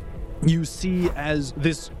the wolf. You see as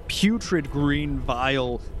this putrid green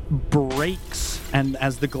vial breaks, and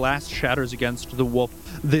as the glass shatters against the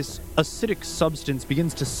wolf, this acidic substance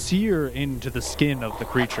begins to sear into the skin of the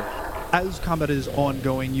creature. As combat is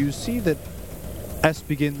ongoing, you see that S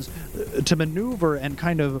begins to maneuver and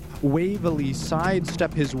kind of wavily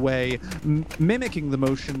sidestep his way, mimicking the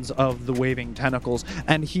motions of the waving tentacles,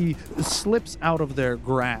 and he slips out of their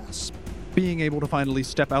grasp. Being able to finally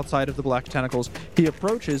step outside of the black tentacles, he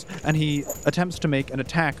approaches and he attempts to make an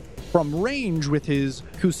attack from range with his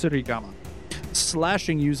Kusarigama.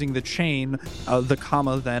 Slashing using the chain, the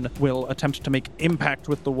Kama then will attempt to make impact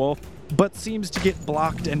with the wolf, but seems to get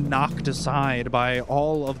blocked and knocked aside by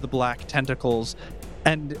all of the black tentacles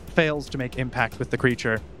and fails to make impact with the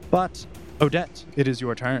creature. But, Odette, it is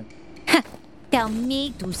your turn. Tell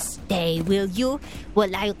me to stay, will you?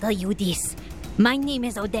 Well, I'll tell you this. My name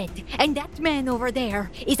is Odette, and that man over there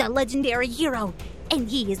is a legendary hero, and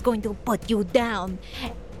he is going to put you down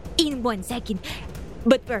in 1 second.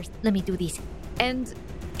 But first, let me do this. And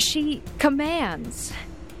she commands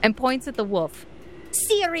and points at the wolf.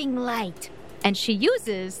 Searing light. And she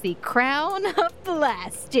uses the Crown of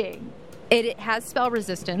Blasting. It has spell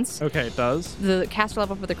resistance. Okay, it does. The caster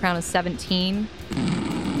level for the crown is 17.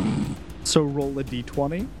 So roll a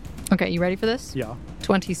d20. Okay, you ready for this? Yeah.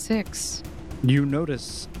 26. You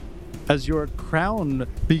notice as your crown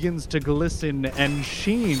begins to glisten and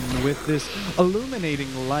sheen with this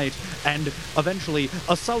illuminating light, and eventually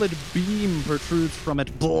a solid beam protrudes from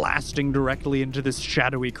it, blasting directly into this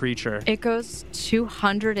shadowy creature. It goes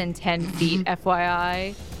 210 feet,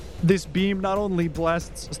 FYI. This beam not only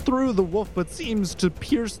blasts through the wolf, but seems to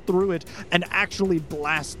pierce through it and actually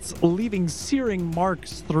blasts, leaving searing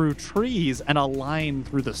marks through trees and a line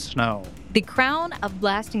through the snow. The Crown of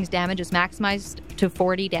Blasting's damage is maximized to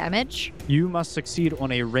 40 damage. You must succeed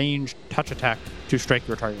on a ranged touch attack to strike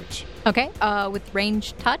your target. Okay, with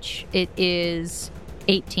ranged touch, it is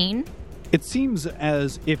 18. It seems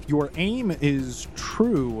as if your aim is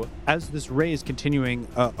true as this ray is continuing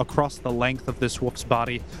across the length of this wolf's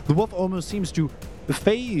body. The wolf almost seems to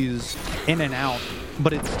phase in and out,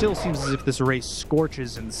 but it still seems as if this ray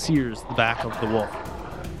scorches and sears the back of the wolf.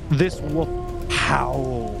 This wolf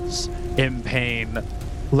howls in pain,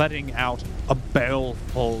 letting out a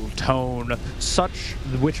baleful tone, such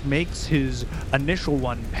which makes his initial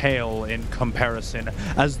one pale in comparison.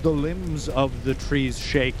 As the limbs of the trees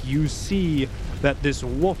shake, you see that this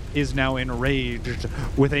wolf is now enraged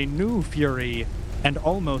with a new fury and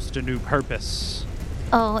almost a new purpose.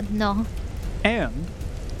 Oh, no. And,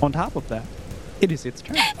 on top of that, it is its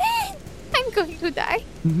turn. I'm going to die.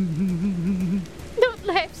 Don't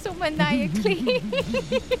laugh so maniacally.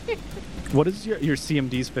 What is your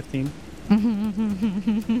CMD's 15?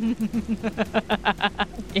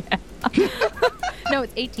 No,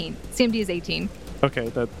 it's 18. CMD is 18. Okay,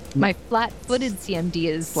 that's My flat-footed CMD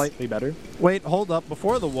is... slightly better. Wait, hold up.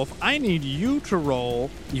 Before the wolf, I need you to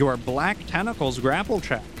roll your Black Tentacles grapple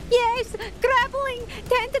check. Yes, grappling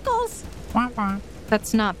tentacles.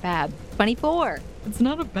 That's not bad. 24. It's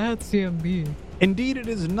not a bad CMD. Indeed, it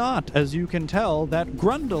is not. As you can tell, that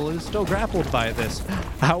Grundle is still grappled by this.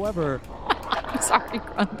 However, I'm sorry,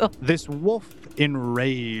 Grundle. this wolf,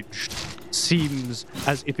 enraged, seems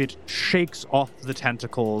as if it shakes off the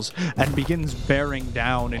tentacles and begins bearing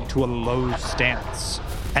down into a low stance,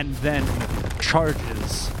 and then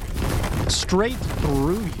charges straight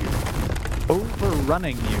through you,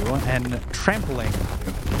 overrunning you and trampling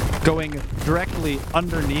you, going directly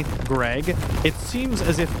underneath Greg. It seems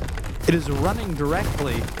as if it is running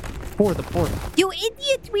directly for the portal. You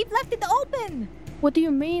idiot! We've left it open. What do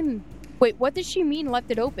you mean? Wait, what does she mean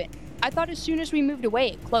left it open? I thought as soon as we moved away,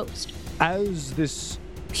 it closed. As this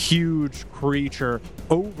huge creature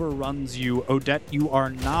overruns you, Odette, you are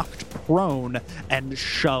knocked prone and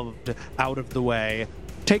shoved out of the way,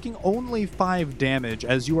 taking only 5 damage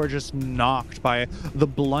as you are just knocked by the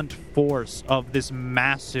blunt force of this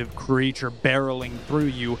massive creature barreling through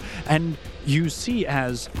you. And you see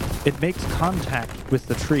as it makes contact with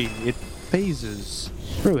the tree, it phases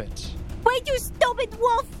through it. Wait, you stupid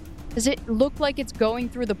wolf! Does it look like it's going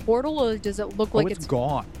through the portal, or does it look like it's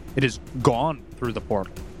gone. It is gone through the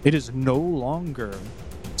portal. It is no longer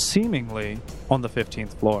seemingly on the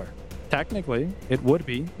 15th floor. Technically, it would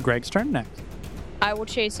be Greg's turn next. I will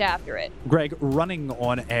chase after it. Greg, running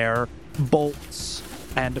on air, bolts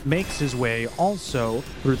and makes his way also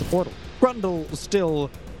through the portal. Grundle, still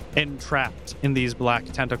entrapped in these black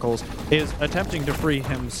tentacles, is attempting to free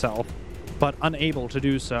himself, but unable to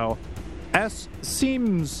do so. S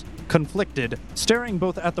seems conflicted, staring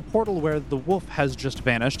both at the portal where the wolf has just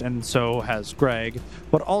vanished, and so has Greg,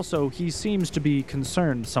 but also he seems to be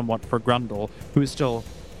concerned somewhat for Grundle, who is still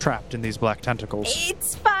trapped in these black tentacles.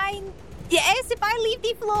 It's fine. Yes, if I leave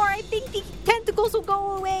the floor, I think the tentacles will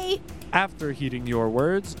go away. After heeding your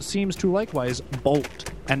words, seems to likewise bolt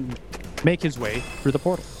and make his way through the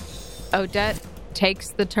portal. Odette takes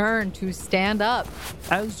the turn to stand up.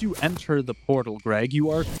 As you enter the portal, Greg, you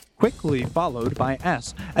are quickly followed by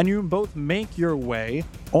S, and you both make your way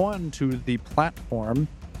onto the platform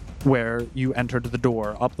where you entered the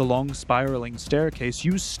door. Up the long spiraling staircase,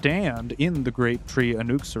 you stand in the great tree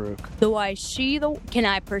Anuk-Saruk. Do I see can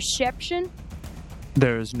I perception?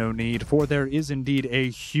 There is no need, for there is indeed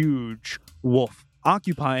a huge wolf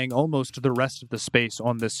occupying almost the rest of the space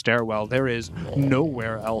on this stairwell. There is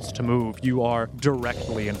nowhere else to move. You are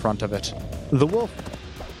directly in front of it. The wolf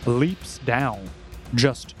leaps down,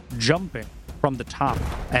 just jumping from the top,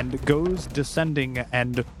 and goes descending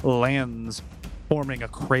and lands, forming a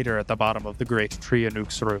crater at the bottom of the great tree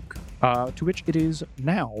Anuk-Saruk, to which it is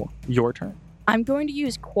now your turn. I'm going to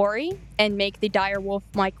use Quarry and make the dire wolf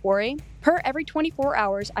my quarry. Per every 24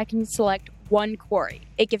 hours, I can select 1 quarry.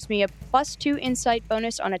 It gives me a +2 insight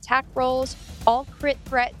bonus on attack rolls. All crit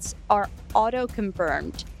threats are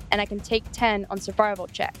auto-confirmed, and I can take 10 on survival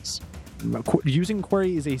checks. Using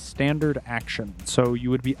Quarry is a standard action, so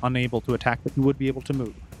you would be unable to attack, but you would be able to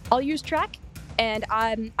move. I'll use track, and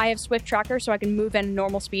I have Swift Tracker, so I can move at a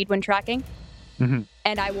normal speed when tracking,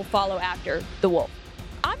 and I will follow after the wolf.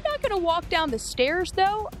 I'm not going to walk down the stairs,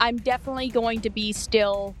 though. I'm definitely going to be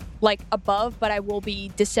still, above, but I will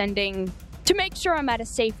be descending to make sure I'm at a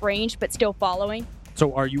safe range, but still following.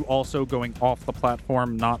 So are you also going off the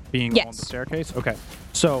platform, not being on the staircase? Okay.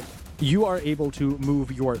 So you are able to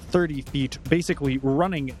move your 30 feet, basically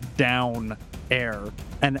running down air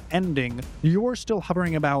and ending. You're still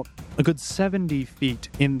hovering about a good 70 feet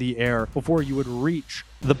in the air before you would reach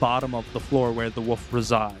the bottom of the floor where the wolf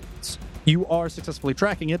resides. You are successfully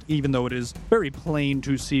tracking it, even though it is very plain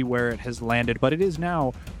to see where it has landed, but it is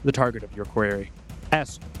now the target of your query.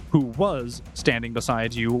 S, who was standing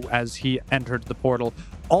beside you as he entered the portal,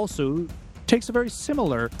 also takes a very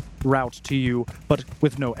similar route to you, but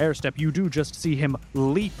with no air step. You do just see him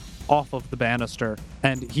leap off of the banister,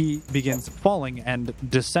 and he begins falling and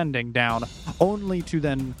descending down, only to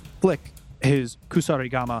then flick his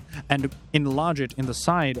kusarigama and enlarge it in the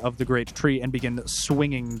side of the great tree and begin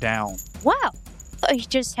swinging down. Wow. He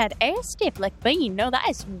just had air stiff like me. No, that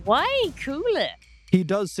is way cooler. He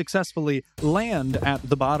does successfully land at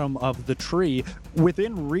the bottom of the tree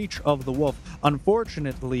within reach of the wolf.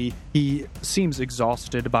 Unfortunately, he seems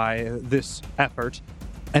exhausted by this effort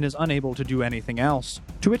and is unable to do anything else,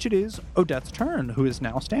 to which it is Odette's turn, who is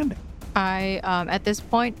now standing. At this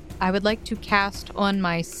point, I would like to cast on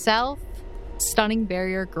myself Stunning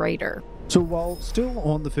Barrier Greater. So while still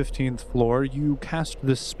on the 15th floor, you cast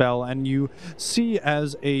this spell and you see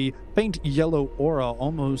as a faint yellow aura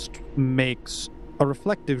almost makes a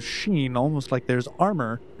reflective sheen, almost like there's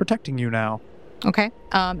armor protecting you now. Okay.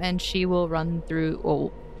 And she will run through,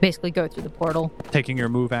 or basically go through the portal. Taking your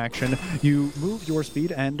move action, you move your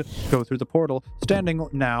speed and go through the portal, standing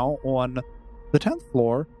now on the 10th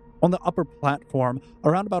floor on the upper platform,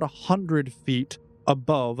 around about 100 feet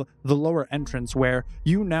above the lower entrance, where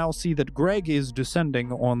you now see that Greg is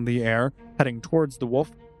descending on the air, heading towards the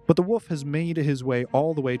wolf, but the wolf has made his way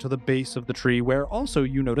all the way to the base of the tree, where also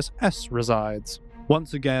you notice S resides.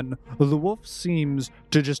 Once again, the wolf seems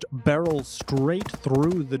to just barrel straight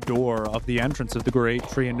through the door of the entrance of the great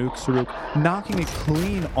tree Anuk-Suruk, knocking it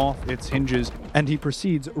clean off its hinges, and he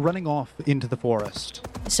proceeds running off into the forest.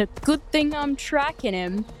 It's a good thing I'm tracking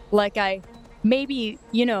him. Like I maybe,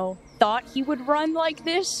 thought he would run like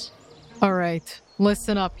this. All right.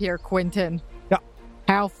 Listen up here, Quentin. Yeah.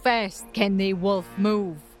 How fast can the wolf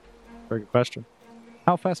move? Very good question.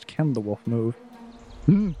 How fast can the wolf move?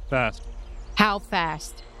 Fast. How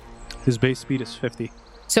fast? His base speed is 50.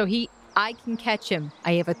 So I can catch him.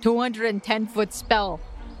 I have a 210-foot spell.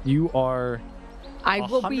 You are I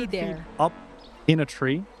will be 100 there. feet up in a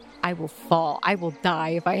tree. I will fall. I will die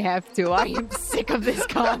if I have to. I am sick of this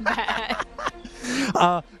combat.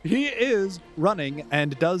 He is running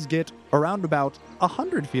and does get around about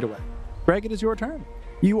 100 feet away. Greg, it is your turn.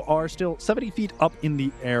 You are still 70 feet up in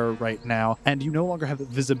the air right now, and you no longer have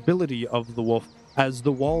visibility of the wolf, as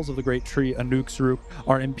the walls of the great tree Anuk-Suruk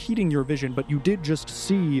are impeding your vision, but you did just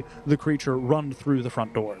see the creature run through the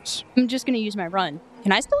front doors. I'm just going to use my run.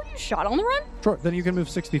 Can I still use shot on the run? Sure, then you can move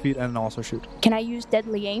 60 feet and also shoot. Can I use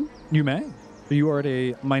deadly aim? You may. You are at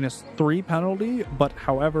a -3 penalty, but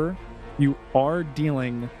however, you are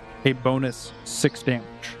dealing a bonus 6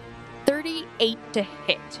 damage. 38 to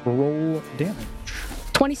hit. Roll damage.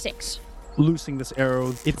 26. Loosing this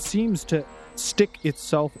arrow, it seems to stick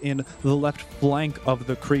itself in the left flank of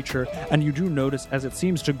the creature, and you do notice as it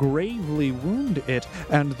seems to gravely wound it,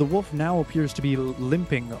 and the wolf now appears to be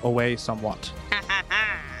limping away somewhat.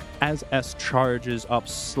 As S charges up,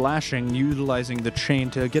 slashing, utilizing the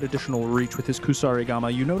chain to get additional reach with his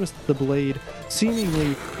kusarigama, you notice that the blade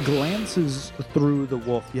seemingly glances through the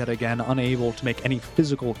wolf yet again, unable to make any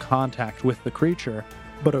physical contact with the creature.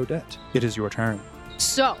 But Odette, it is your turn.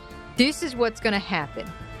 So, this is what's going to happen.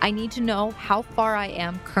 I need to know how far I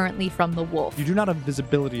am currently from the wolf. You do not have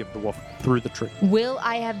visibility of the wolf through the tree. Will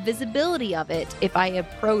I have visibility of it if I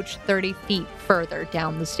approach 30 feet further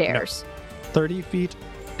down the stairs? No. 30 feet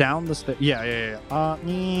down the stairs. Yeah.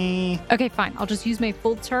 Okay, fine. I'll just use my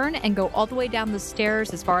full turn and go all the way down the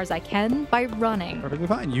stairs as far as I can by running. Perfectly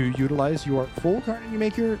fine. You utilize your full turn and you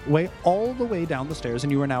make your way all the way down the stairs,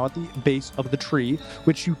 and you are now at the base of the tree,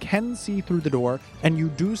 which you can see through the door, and you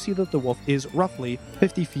do see that the wolf is roughly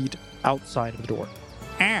 50 feet outside of the door.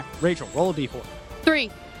 Rachel, roll a d4. 3.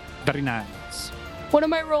 Very nice. What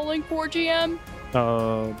am I rolling for, GM?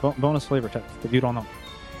 Bonus flavor text, if you don't know.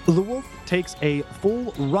 The wolf takes a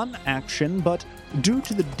full run action, but due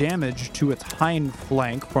to the damage to its hind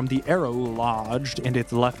flank from the arrow lodged in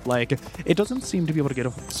its left leg, it doesn't seem to be able to get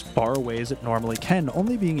as far away as it normally can,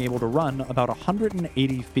 only being able to run about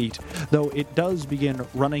 180 feet, though it does begin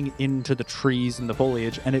running into the trees and the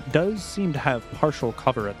foliage, and it does seem to have partial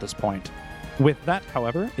cover at this point. With that,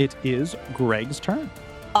 however, it is Greg's turn.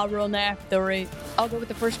 I'll run after it. I'll go with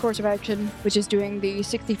the first course of action, which is doing the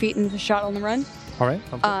 60 feet and the shot on the run. All right.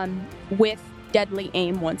 With deadly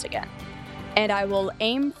aim once again. And I will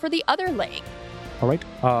aim for the other leg. All right.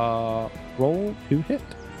 Roll to hit.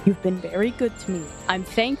 You've been very good to me. I'm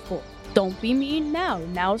thankful. Don't be mean now.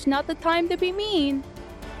 Now's not the time to be mean.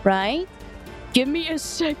 Right? Give me a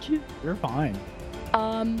second. You're fine.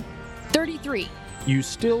 33. You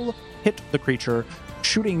still hit the creature,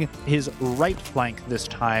 shooting his right flank this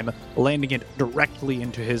time, landing it directly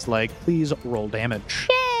into his leg. Please roll damage.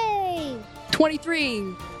 Yay!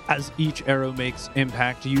 23. As each arrow makes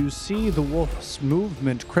impact, you see the wolf's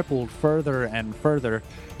movement crippled further and further,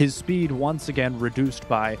 his speed once again reduced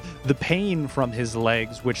by the pain from his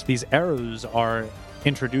legs, which these arrows are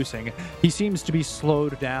introducing. He seems to be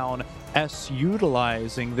slowed down. S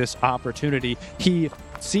utilizing this opportunity, he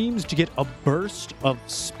seems to get a burst of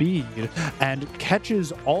speed and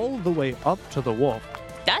catches all the way up to the wolf.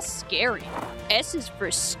 That's scary. S is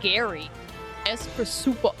for scary. S for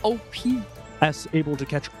super OP. S able to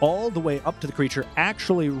catch all the way up to the creature,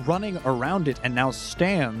 actually running around it, and now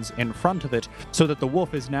stands in front of it so that the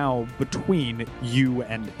wolf is now between you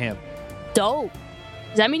and him. Dope.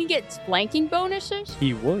 Does that mean he gets flanking bonuses?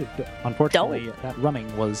 He would. Unfortunately, that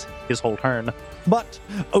running was his whole turn. But,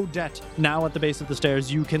 Odette, now at the base of the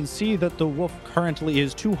stairs, you can see that the wolf currently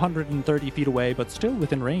is 230 feet away, but still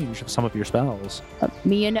within range of some of your spells.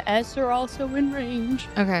 Me and S are also in range.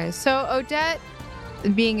 Okay, so Odette,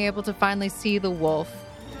 being able to finally see the wolf,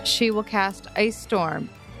 she will cast Ice Storm.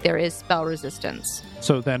 There is spell resistance.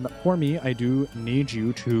 So then, for me, I do need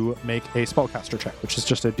you to make a spellcaster check, which is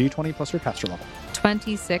just a d20 plus your caster level.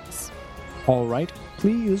 26. All right,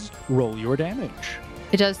 please roll your damage.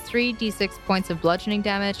 It does 3d6 points of bludgeoning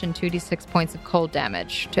damage and 2d6 points of cold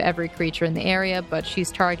damage to every creature in the area, but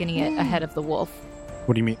she's targeting it ahead of the wolf.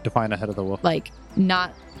 What do you mean, define ahead of the wolf? Like,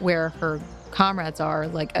 not where her comrades are,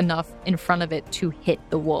 like enough in front of it to hit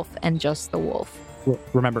the wolf and just the wolf. Well,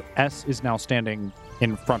 remember, S is now standing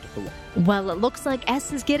in front of the wolf. Well, it looks like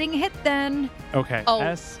S is getting hit then. Okay, Oh.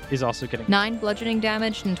 S is also getting 9 bludgeoning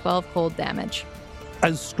damage and 12 cold damage.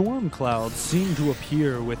 As storm clouds seem to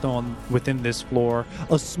appear within this floor,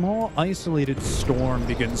 a small isolated storm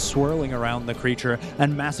begins swirling around the creature,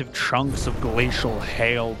 and massive chunks of glacial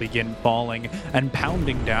hail begin falling and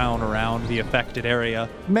pounding down around the affected area,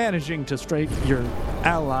 managing to strike your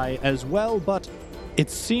ally as well, but it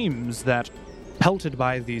seems that, pelted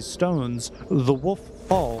by these stones, the wolf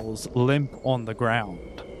falls limp on the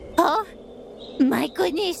ground. Oh, my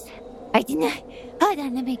goodness. I did not. Hold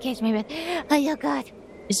on, let me catch my breath. Oh, God.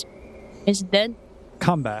 Is it dead?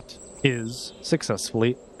 Combat is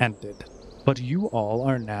successfully ended, but you all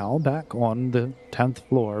are now back on the 10th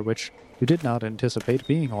floor, which you did not anticipate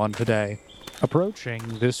being on today. Approaching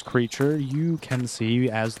this creature, you can see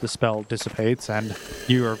as the spell dissipates and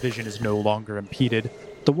your vision is no longer impeded,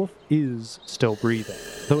 the wolf is still breathing,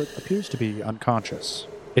 though it appears to be unconscious.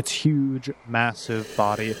 Its huge, massive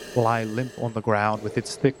body lie limp on the ground with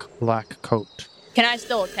its thick black coat. Can I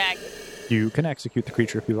still attack it? You can execute the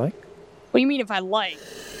creature if you like. What do you mean if I like?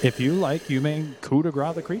 If you like, you may coup de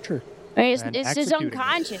grace the creature. I mean, And it's just executing it.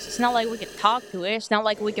 unconscious. It's not like we could talk to it. It's not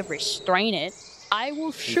like we could restrain it. I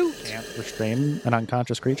will shoot. You can't restrain an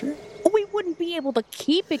unconscious creature? We wouldn't be able to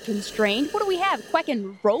keep it constrained. What do we have?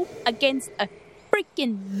 Quacking rope against a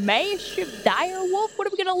freaking massive dire wolf? What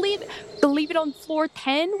are we gonna leave? Leave it on floor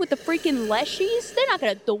 10 with the freaking leshies? They're not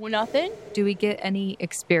gonna do nothing. Do we get any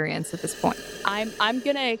experience at this point? I'm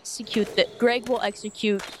gonna execute the. Greg will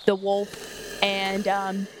execute the wolf,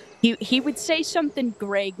 and he would say something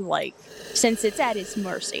Greg-like, since it's at his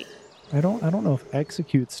mercy. I don't know if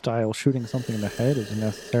execute style shooting something in the head is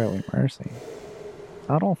necessarily mercy.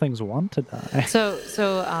 Not all things want to die. So,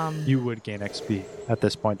 You would gain XP at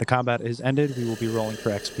this point. The combat is ended. We will be rolling for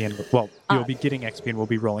XP and you'll be getting XP and we'll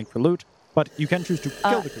be rolling for loot. But you can choose to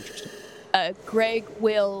kill the creature still. Greg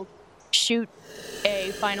will shoot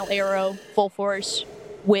a final arrow full force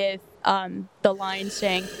with the line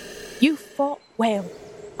saying, "You fought well.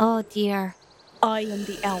 Oh, dear. I am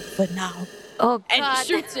the alpha now." Oh, And God.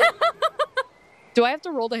 shoots it. Do I have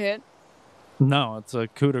to roll to hit? No, it's a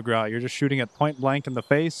coup de grace. You're just shooting it point blank in the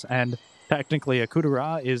face, and technically a coup de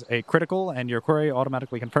grace is a critical, and your query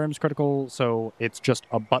automatically confirms critical, so it's just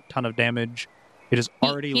a butt ton of damage. It is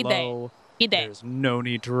already he low. He dead. There's no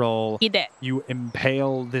need to roll. He dead. You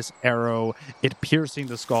impale this arrow, it piercing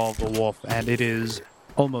the skull of the wolf, and it is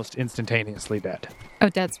almost instantaneously dead.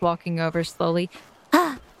 Odette's walking over slowly.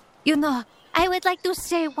 You know, I would like to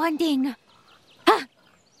say one thing.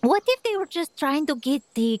 What if they were just trying to get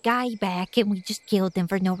the guy back and we just killed them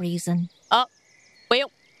for no reason? Well,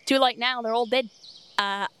 too late now. They're all dead.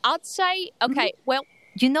 I'd say, okay, well,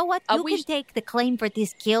 You know what? You we can take the claim for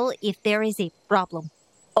this kill if there is a problem.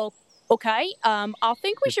 okay. I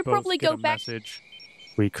think we should both probably get go a back. Message.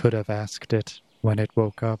 We could have asked it when it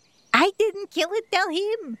woke up. I didn't kill it, tell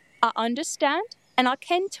him. I understand, and I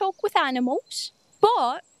can talk with animals,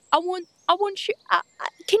 but I want you.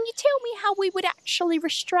 Can you tell me how we would actually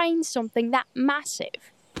restrain something that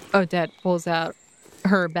massive? Odette pulls out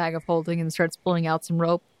her bag of holding and starts pulling out some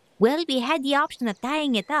rope. Well, we had the option of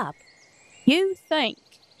tying it up. You think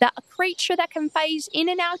that a creature that can phase in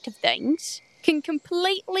and out of things can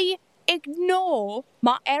completely ignore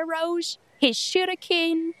my arrows, his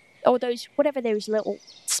shuriken, or those whatever those little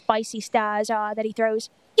spicy stars are that he throws?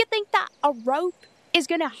 You think that a rope is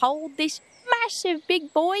gonna hold this massive,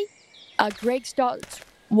 big boy. Greg starts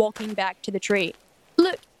walking back to the tree.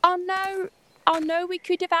 Look, I know we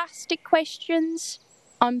could have asked the questions.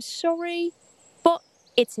 I'm sorry, but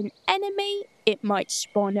it's an enemy. It might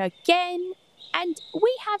spawn again. And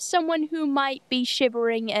we have someone who might be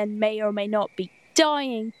shivering and may or may not be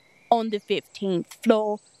dying on the 15th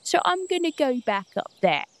floor. So I'm going to go back up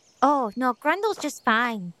there. Oh, no, Grundle's just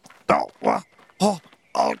fine.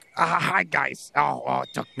 Hi, guys.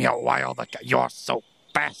 It took me a while. You're so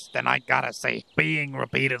fast, and I gotta say, being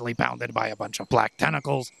repeatedly pounded by a bunch of black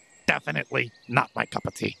tentacles, definitely not my cup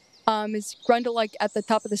of tea. Is Grundle, like, at the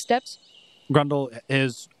top of the steps? Grundle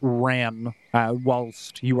ran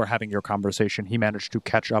whilst you were having your conversation. He managed to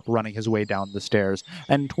catch up, running his way down the stairs,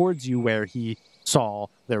 and towards you where he saw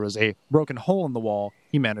there was a broken hole in the wall,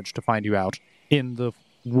 he managed to find you out in the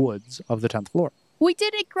woods of the 10th floor. We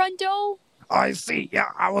did it, Grundle! I see. Yeah,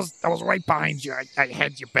 I was right behind you. I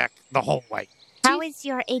had you back the whole way. How is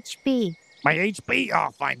your HP? My HP? Oh,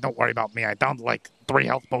 fine. Don't worry about me. I downed like 3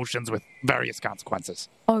 health potions with various consequences.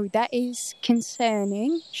 Oh, that is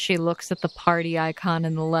concerning. She looks at the party icon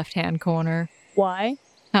in the left-hand corner. Why?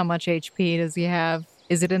 How much HP does he have?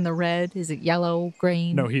 Is it in the red? Is it yellow,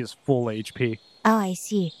 green? No, he is full HP. Oh, I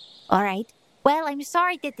see. All right. Well, I'm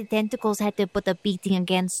sorry that the tentacles had to put a beating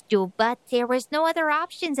against you, but there was no other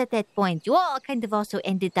options at that point. You all kind of also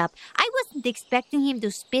ended up. I wasn't expecting him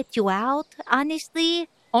to spit you out, honestly.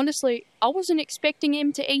 Honestly, I wasn't expecting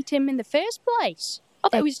him to eat him in the first place. I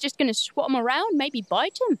thought he was just going to swat him around, maybe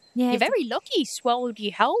bite him. Yeah, You're very lucky he swallowed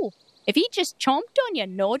you whole. If he just chomped on you,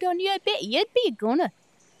 gnawed on you a bit, you'd be a gunner.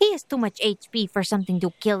 he has too much HP for something to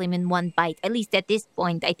kill him in one bite, at least at this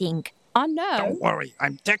point, I think. I know. Don't worry.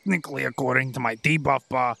 I'm technically, according to my debuff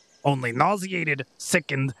bar, only nauseated,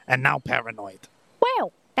 sickened, and now paranoid.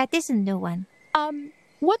 Well, That is a new one.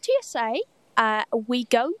 what do you say? We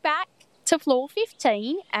go back to floor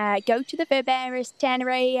 15, go to the Verberis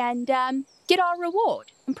Tannery, and get our reward.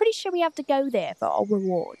 I'm pretty sure we have to go there for our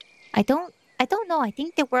reward. I don't know. I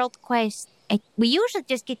think the world quest. We usually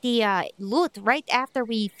just get the loot right after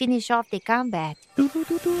we finish off the combat,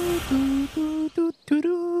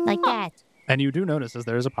 like that. And you do notice as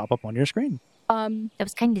there is a pop-up on your screen. That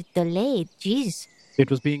was kind of delayed. Jeez. It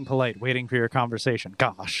was being polite, waiting for your conversation.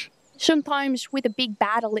 Gosh. Sometimes with a big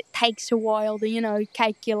battle, it takes a while to,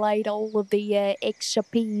 calculate all of the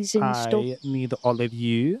XPs and stuff. I need all of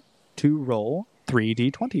you to roll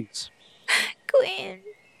 3d20s. Gwen.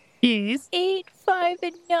 Yes. 8, 5,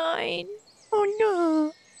 and 9. Oh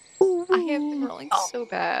no. I have been rolling so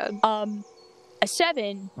bad. A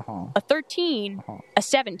 7, Uh-huh. a 13, Uh-huh. a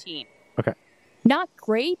 17. Okay. Not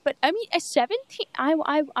great, but I mean, a 17.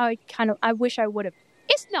 I wish I would have.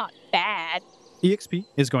 It's not bad. EXP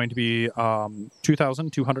is going to be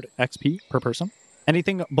 2,200 XP per person.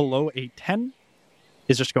 Anything below a 10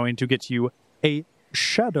 is just going to get you a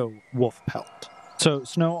Shadow Wolf Pelt. So,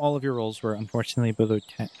 Snow, all of your rolls were unfortunately below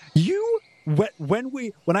 10.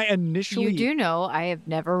 When I initially... You do know I have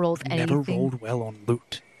never rolled anything. Never rolled well on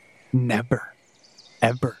loot. Never.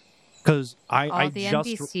 Ever. Because I the just...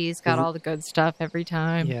 NPCs got all the good stuff every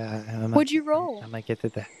time. Yeah. What'd you roll? I might get to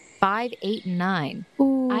that. 5, 8, and 9.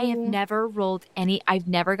 Ooh. I have never rolled any. I've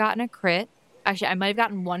never gotten a crit. Actually, I might have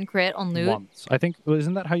gotten one crit on loot. Once. I think...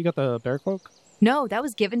 Isn't that how you got the bear cloak? No, that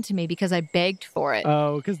was given to me because I begged for it.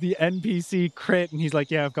 Oh, because the NPC crit, and he's like,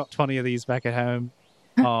 yeah, I've got 20 of these back at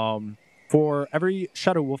home. For every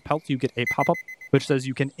Shadow Wolf Pelt, you get a pop-up, which says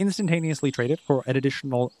you can instantaneously trade it for an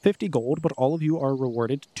additional 50 gold, but all of you are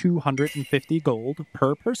rewarded 250 gold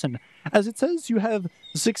per person. As it says, you have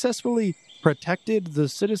successfully protected the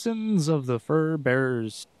citizens of the Fur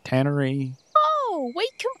Bearers Tannery. Oh, we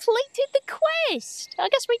completed the quest. I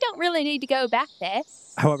guess we don't really need to go back there.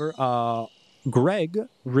 However, Greg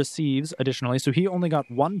receives additionally, so he only got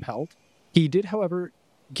one pelt. He did, however,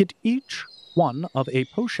 get each one of a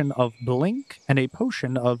potion of Blink and a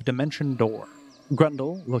potion of Dimension Door.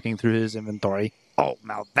 Grundle, looking through his inventory. Oh,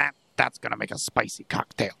 now that's gonna make a spicy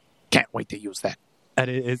cocktail. Can't wait to use that. And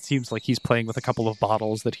it seems like he's playing with a couple of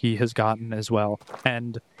bottles that he has gotten as well.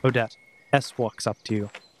 And Odette, S walks up to you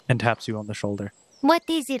and taps you on the shoulder. What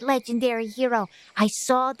is it, legendary hero? I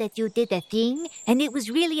saw that you did a thing, and it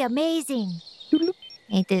was really amazing.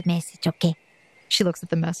 Ain't the message, okay? She looks at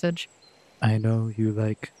the message. I know you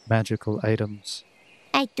like magical items.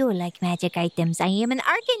 I do like magic items. I am an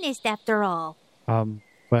arcanist, after all.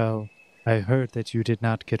 Well, I heard that you did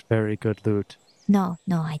not get very good loot. No,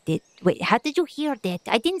 I did. Wait, how did you hear that?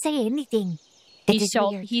 I didn't say anything. That is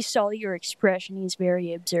weird. He saw your expression. He's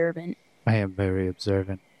very observant. I am very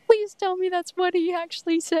observant. Please tell me that's what he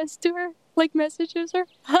actually says to her, like messages her.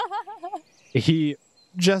 He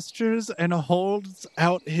gestures and holds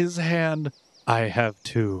out his hand. I have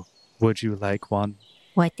two. Would you like one?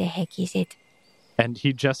 What the heck is it? And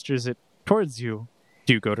he gestures it towards you.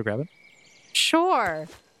 Do you go to grab it? Sure.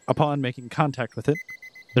 Upon making contact with it,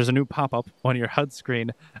 there's a new pop-up on your HUD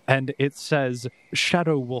screen, and it says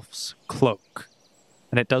Shadow Wolf's Cloak.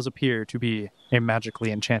 And it does appear to be a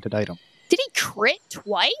magically enchanted item. Did he crit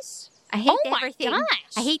twice? I hate Oh my everything.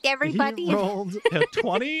 gosh. I hate everybody. He rolled a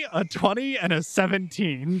 20, a 20, and a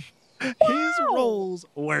 17. His rolls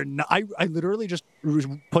were not... I literally just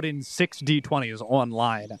put in 6 D20s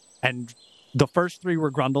online, and the first 3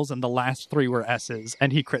 were Grundles, and the last 3 were S's,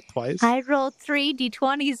 and he crit twice. I rolled 3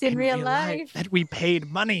 D20s in real life. That we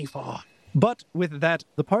paid money for. But with that,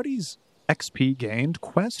 the party's XP gained,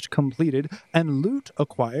 quest completed, and loot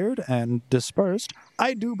acquired and dispersed,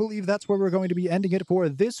 I do believe that's where we're going to be ending it for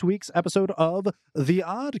this week's episode of The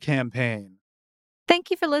Odd Campaign.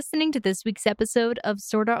 Thank you for listening to this week's episode of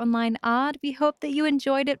Sword Art Online Odd. We hope that you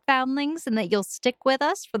enjoyed it, Foundlings, and that you'll stick with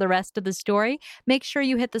us for the rest of the story. Make sure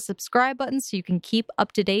you hit the subscribe button so you can keep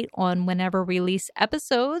up to date on whenever we release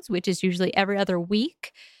episodes, which is usually every other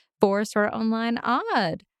week for Sword Art Online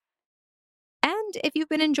Odd. And if you've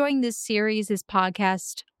been enjoying this series, this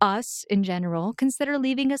podcast, us in general, consider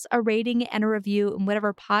leaving us a rating and a review in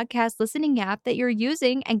whatever podcast listening app that you're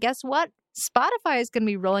using. And guess what? Spotify is going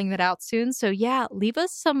to be rolling that out soon. So yeah, leave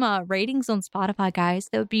us some ratings on Spotify, guys.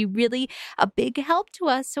 That would be really a big help to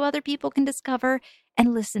us so other people can discover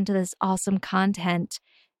and listen to this awesome content.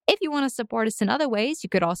 If you want to support us in other ways, you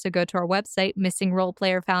could also go to our website,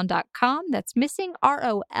 missingroleplayerfound.com. That's missing,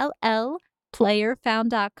 ROLL,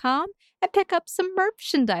 playerfound.com, and pick up some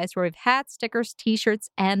merchandise where we have hats, stickers, t-shirts,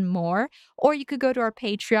 and more. Or you could go to our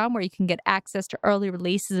Patreon where you can get access to early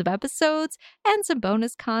releases of episodes and some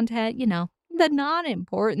bonus content, you know, the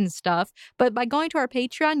non-important stuff. But by going to our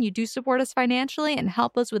Patreon, you do support us financially and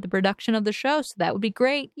help us with the production of the show. So that would be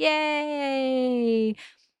great. Yay!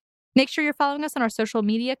 Make sure you're following us on our social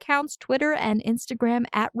media accounts, Twitter and Instagram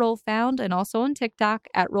at RollFound, and also on TikTok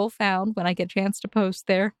at RollFound when I get a chance to post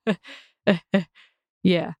there.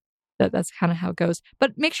 Yeah, that's kind of how it goes.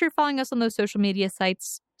 But make sure you're following us on those social media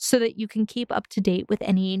sites so that you can keep up to date with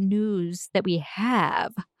any news that we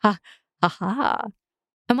have. Ha, ha, ha.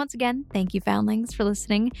 And once again, thank you, Foundlings, for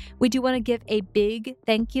listening. We do want to give a big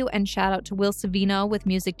thank you and shout out to Will Savino with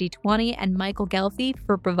Music D20 and Michael Gelfi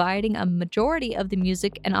for providing a majority of the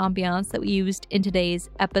music and ambiance that we used in today's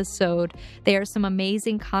episode. They are some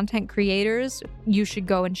amazing content creators. You should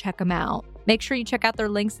go and check them out. Make sure you check out their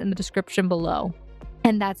links in the description below.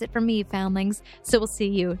 And that's it for me, Foundlings. So we'll see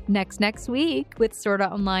you next week with Sword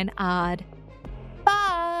Art Online Odd.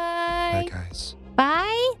 Bye! Bye, guys.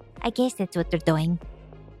 Bye? I guess that's what they're doing.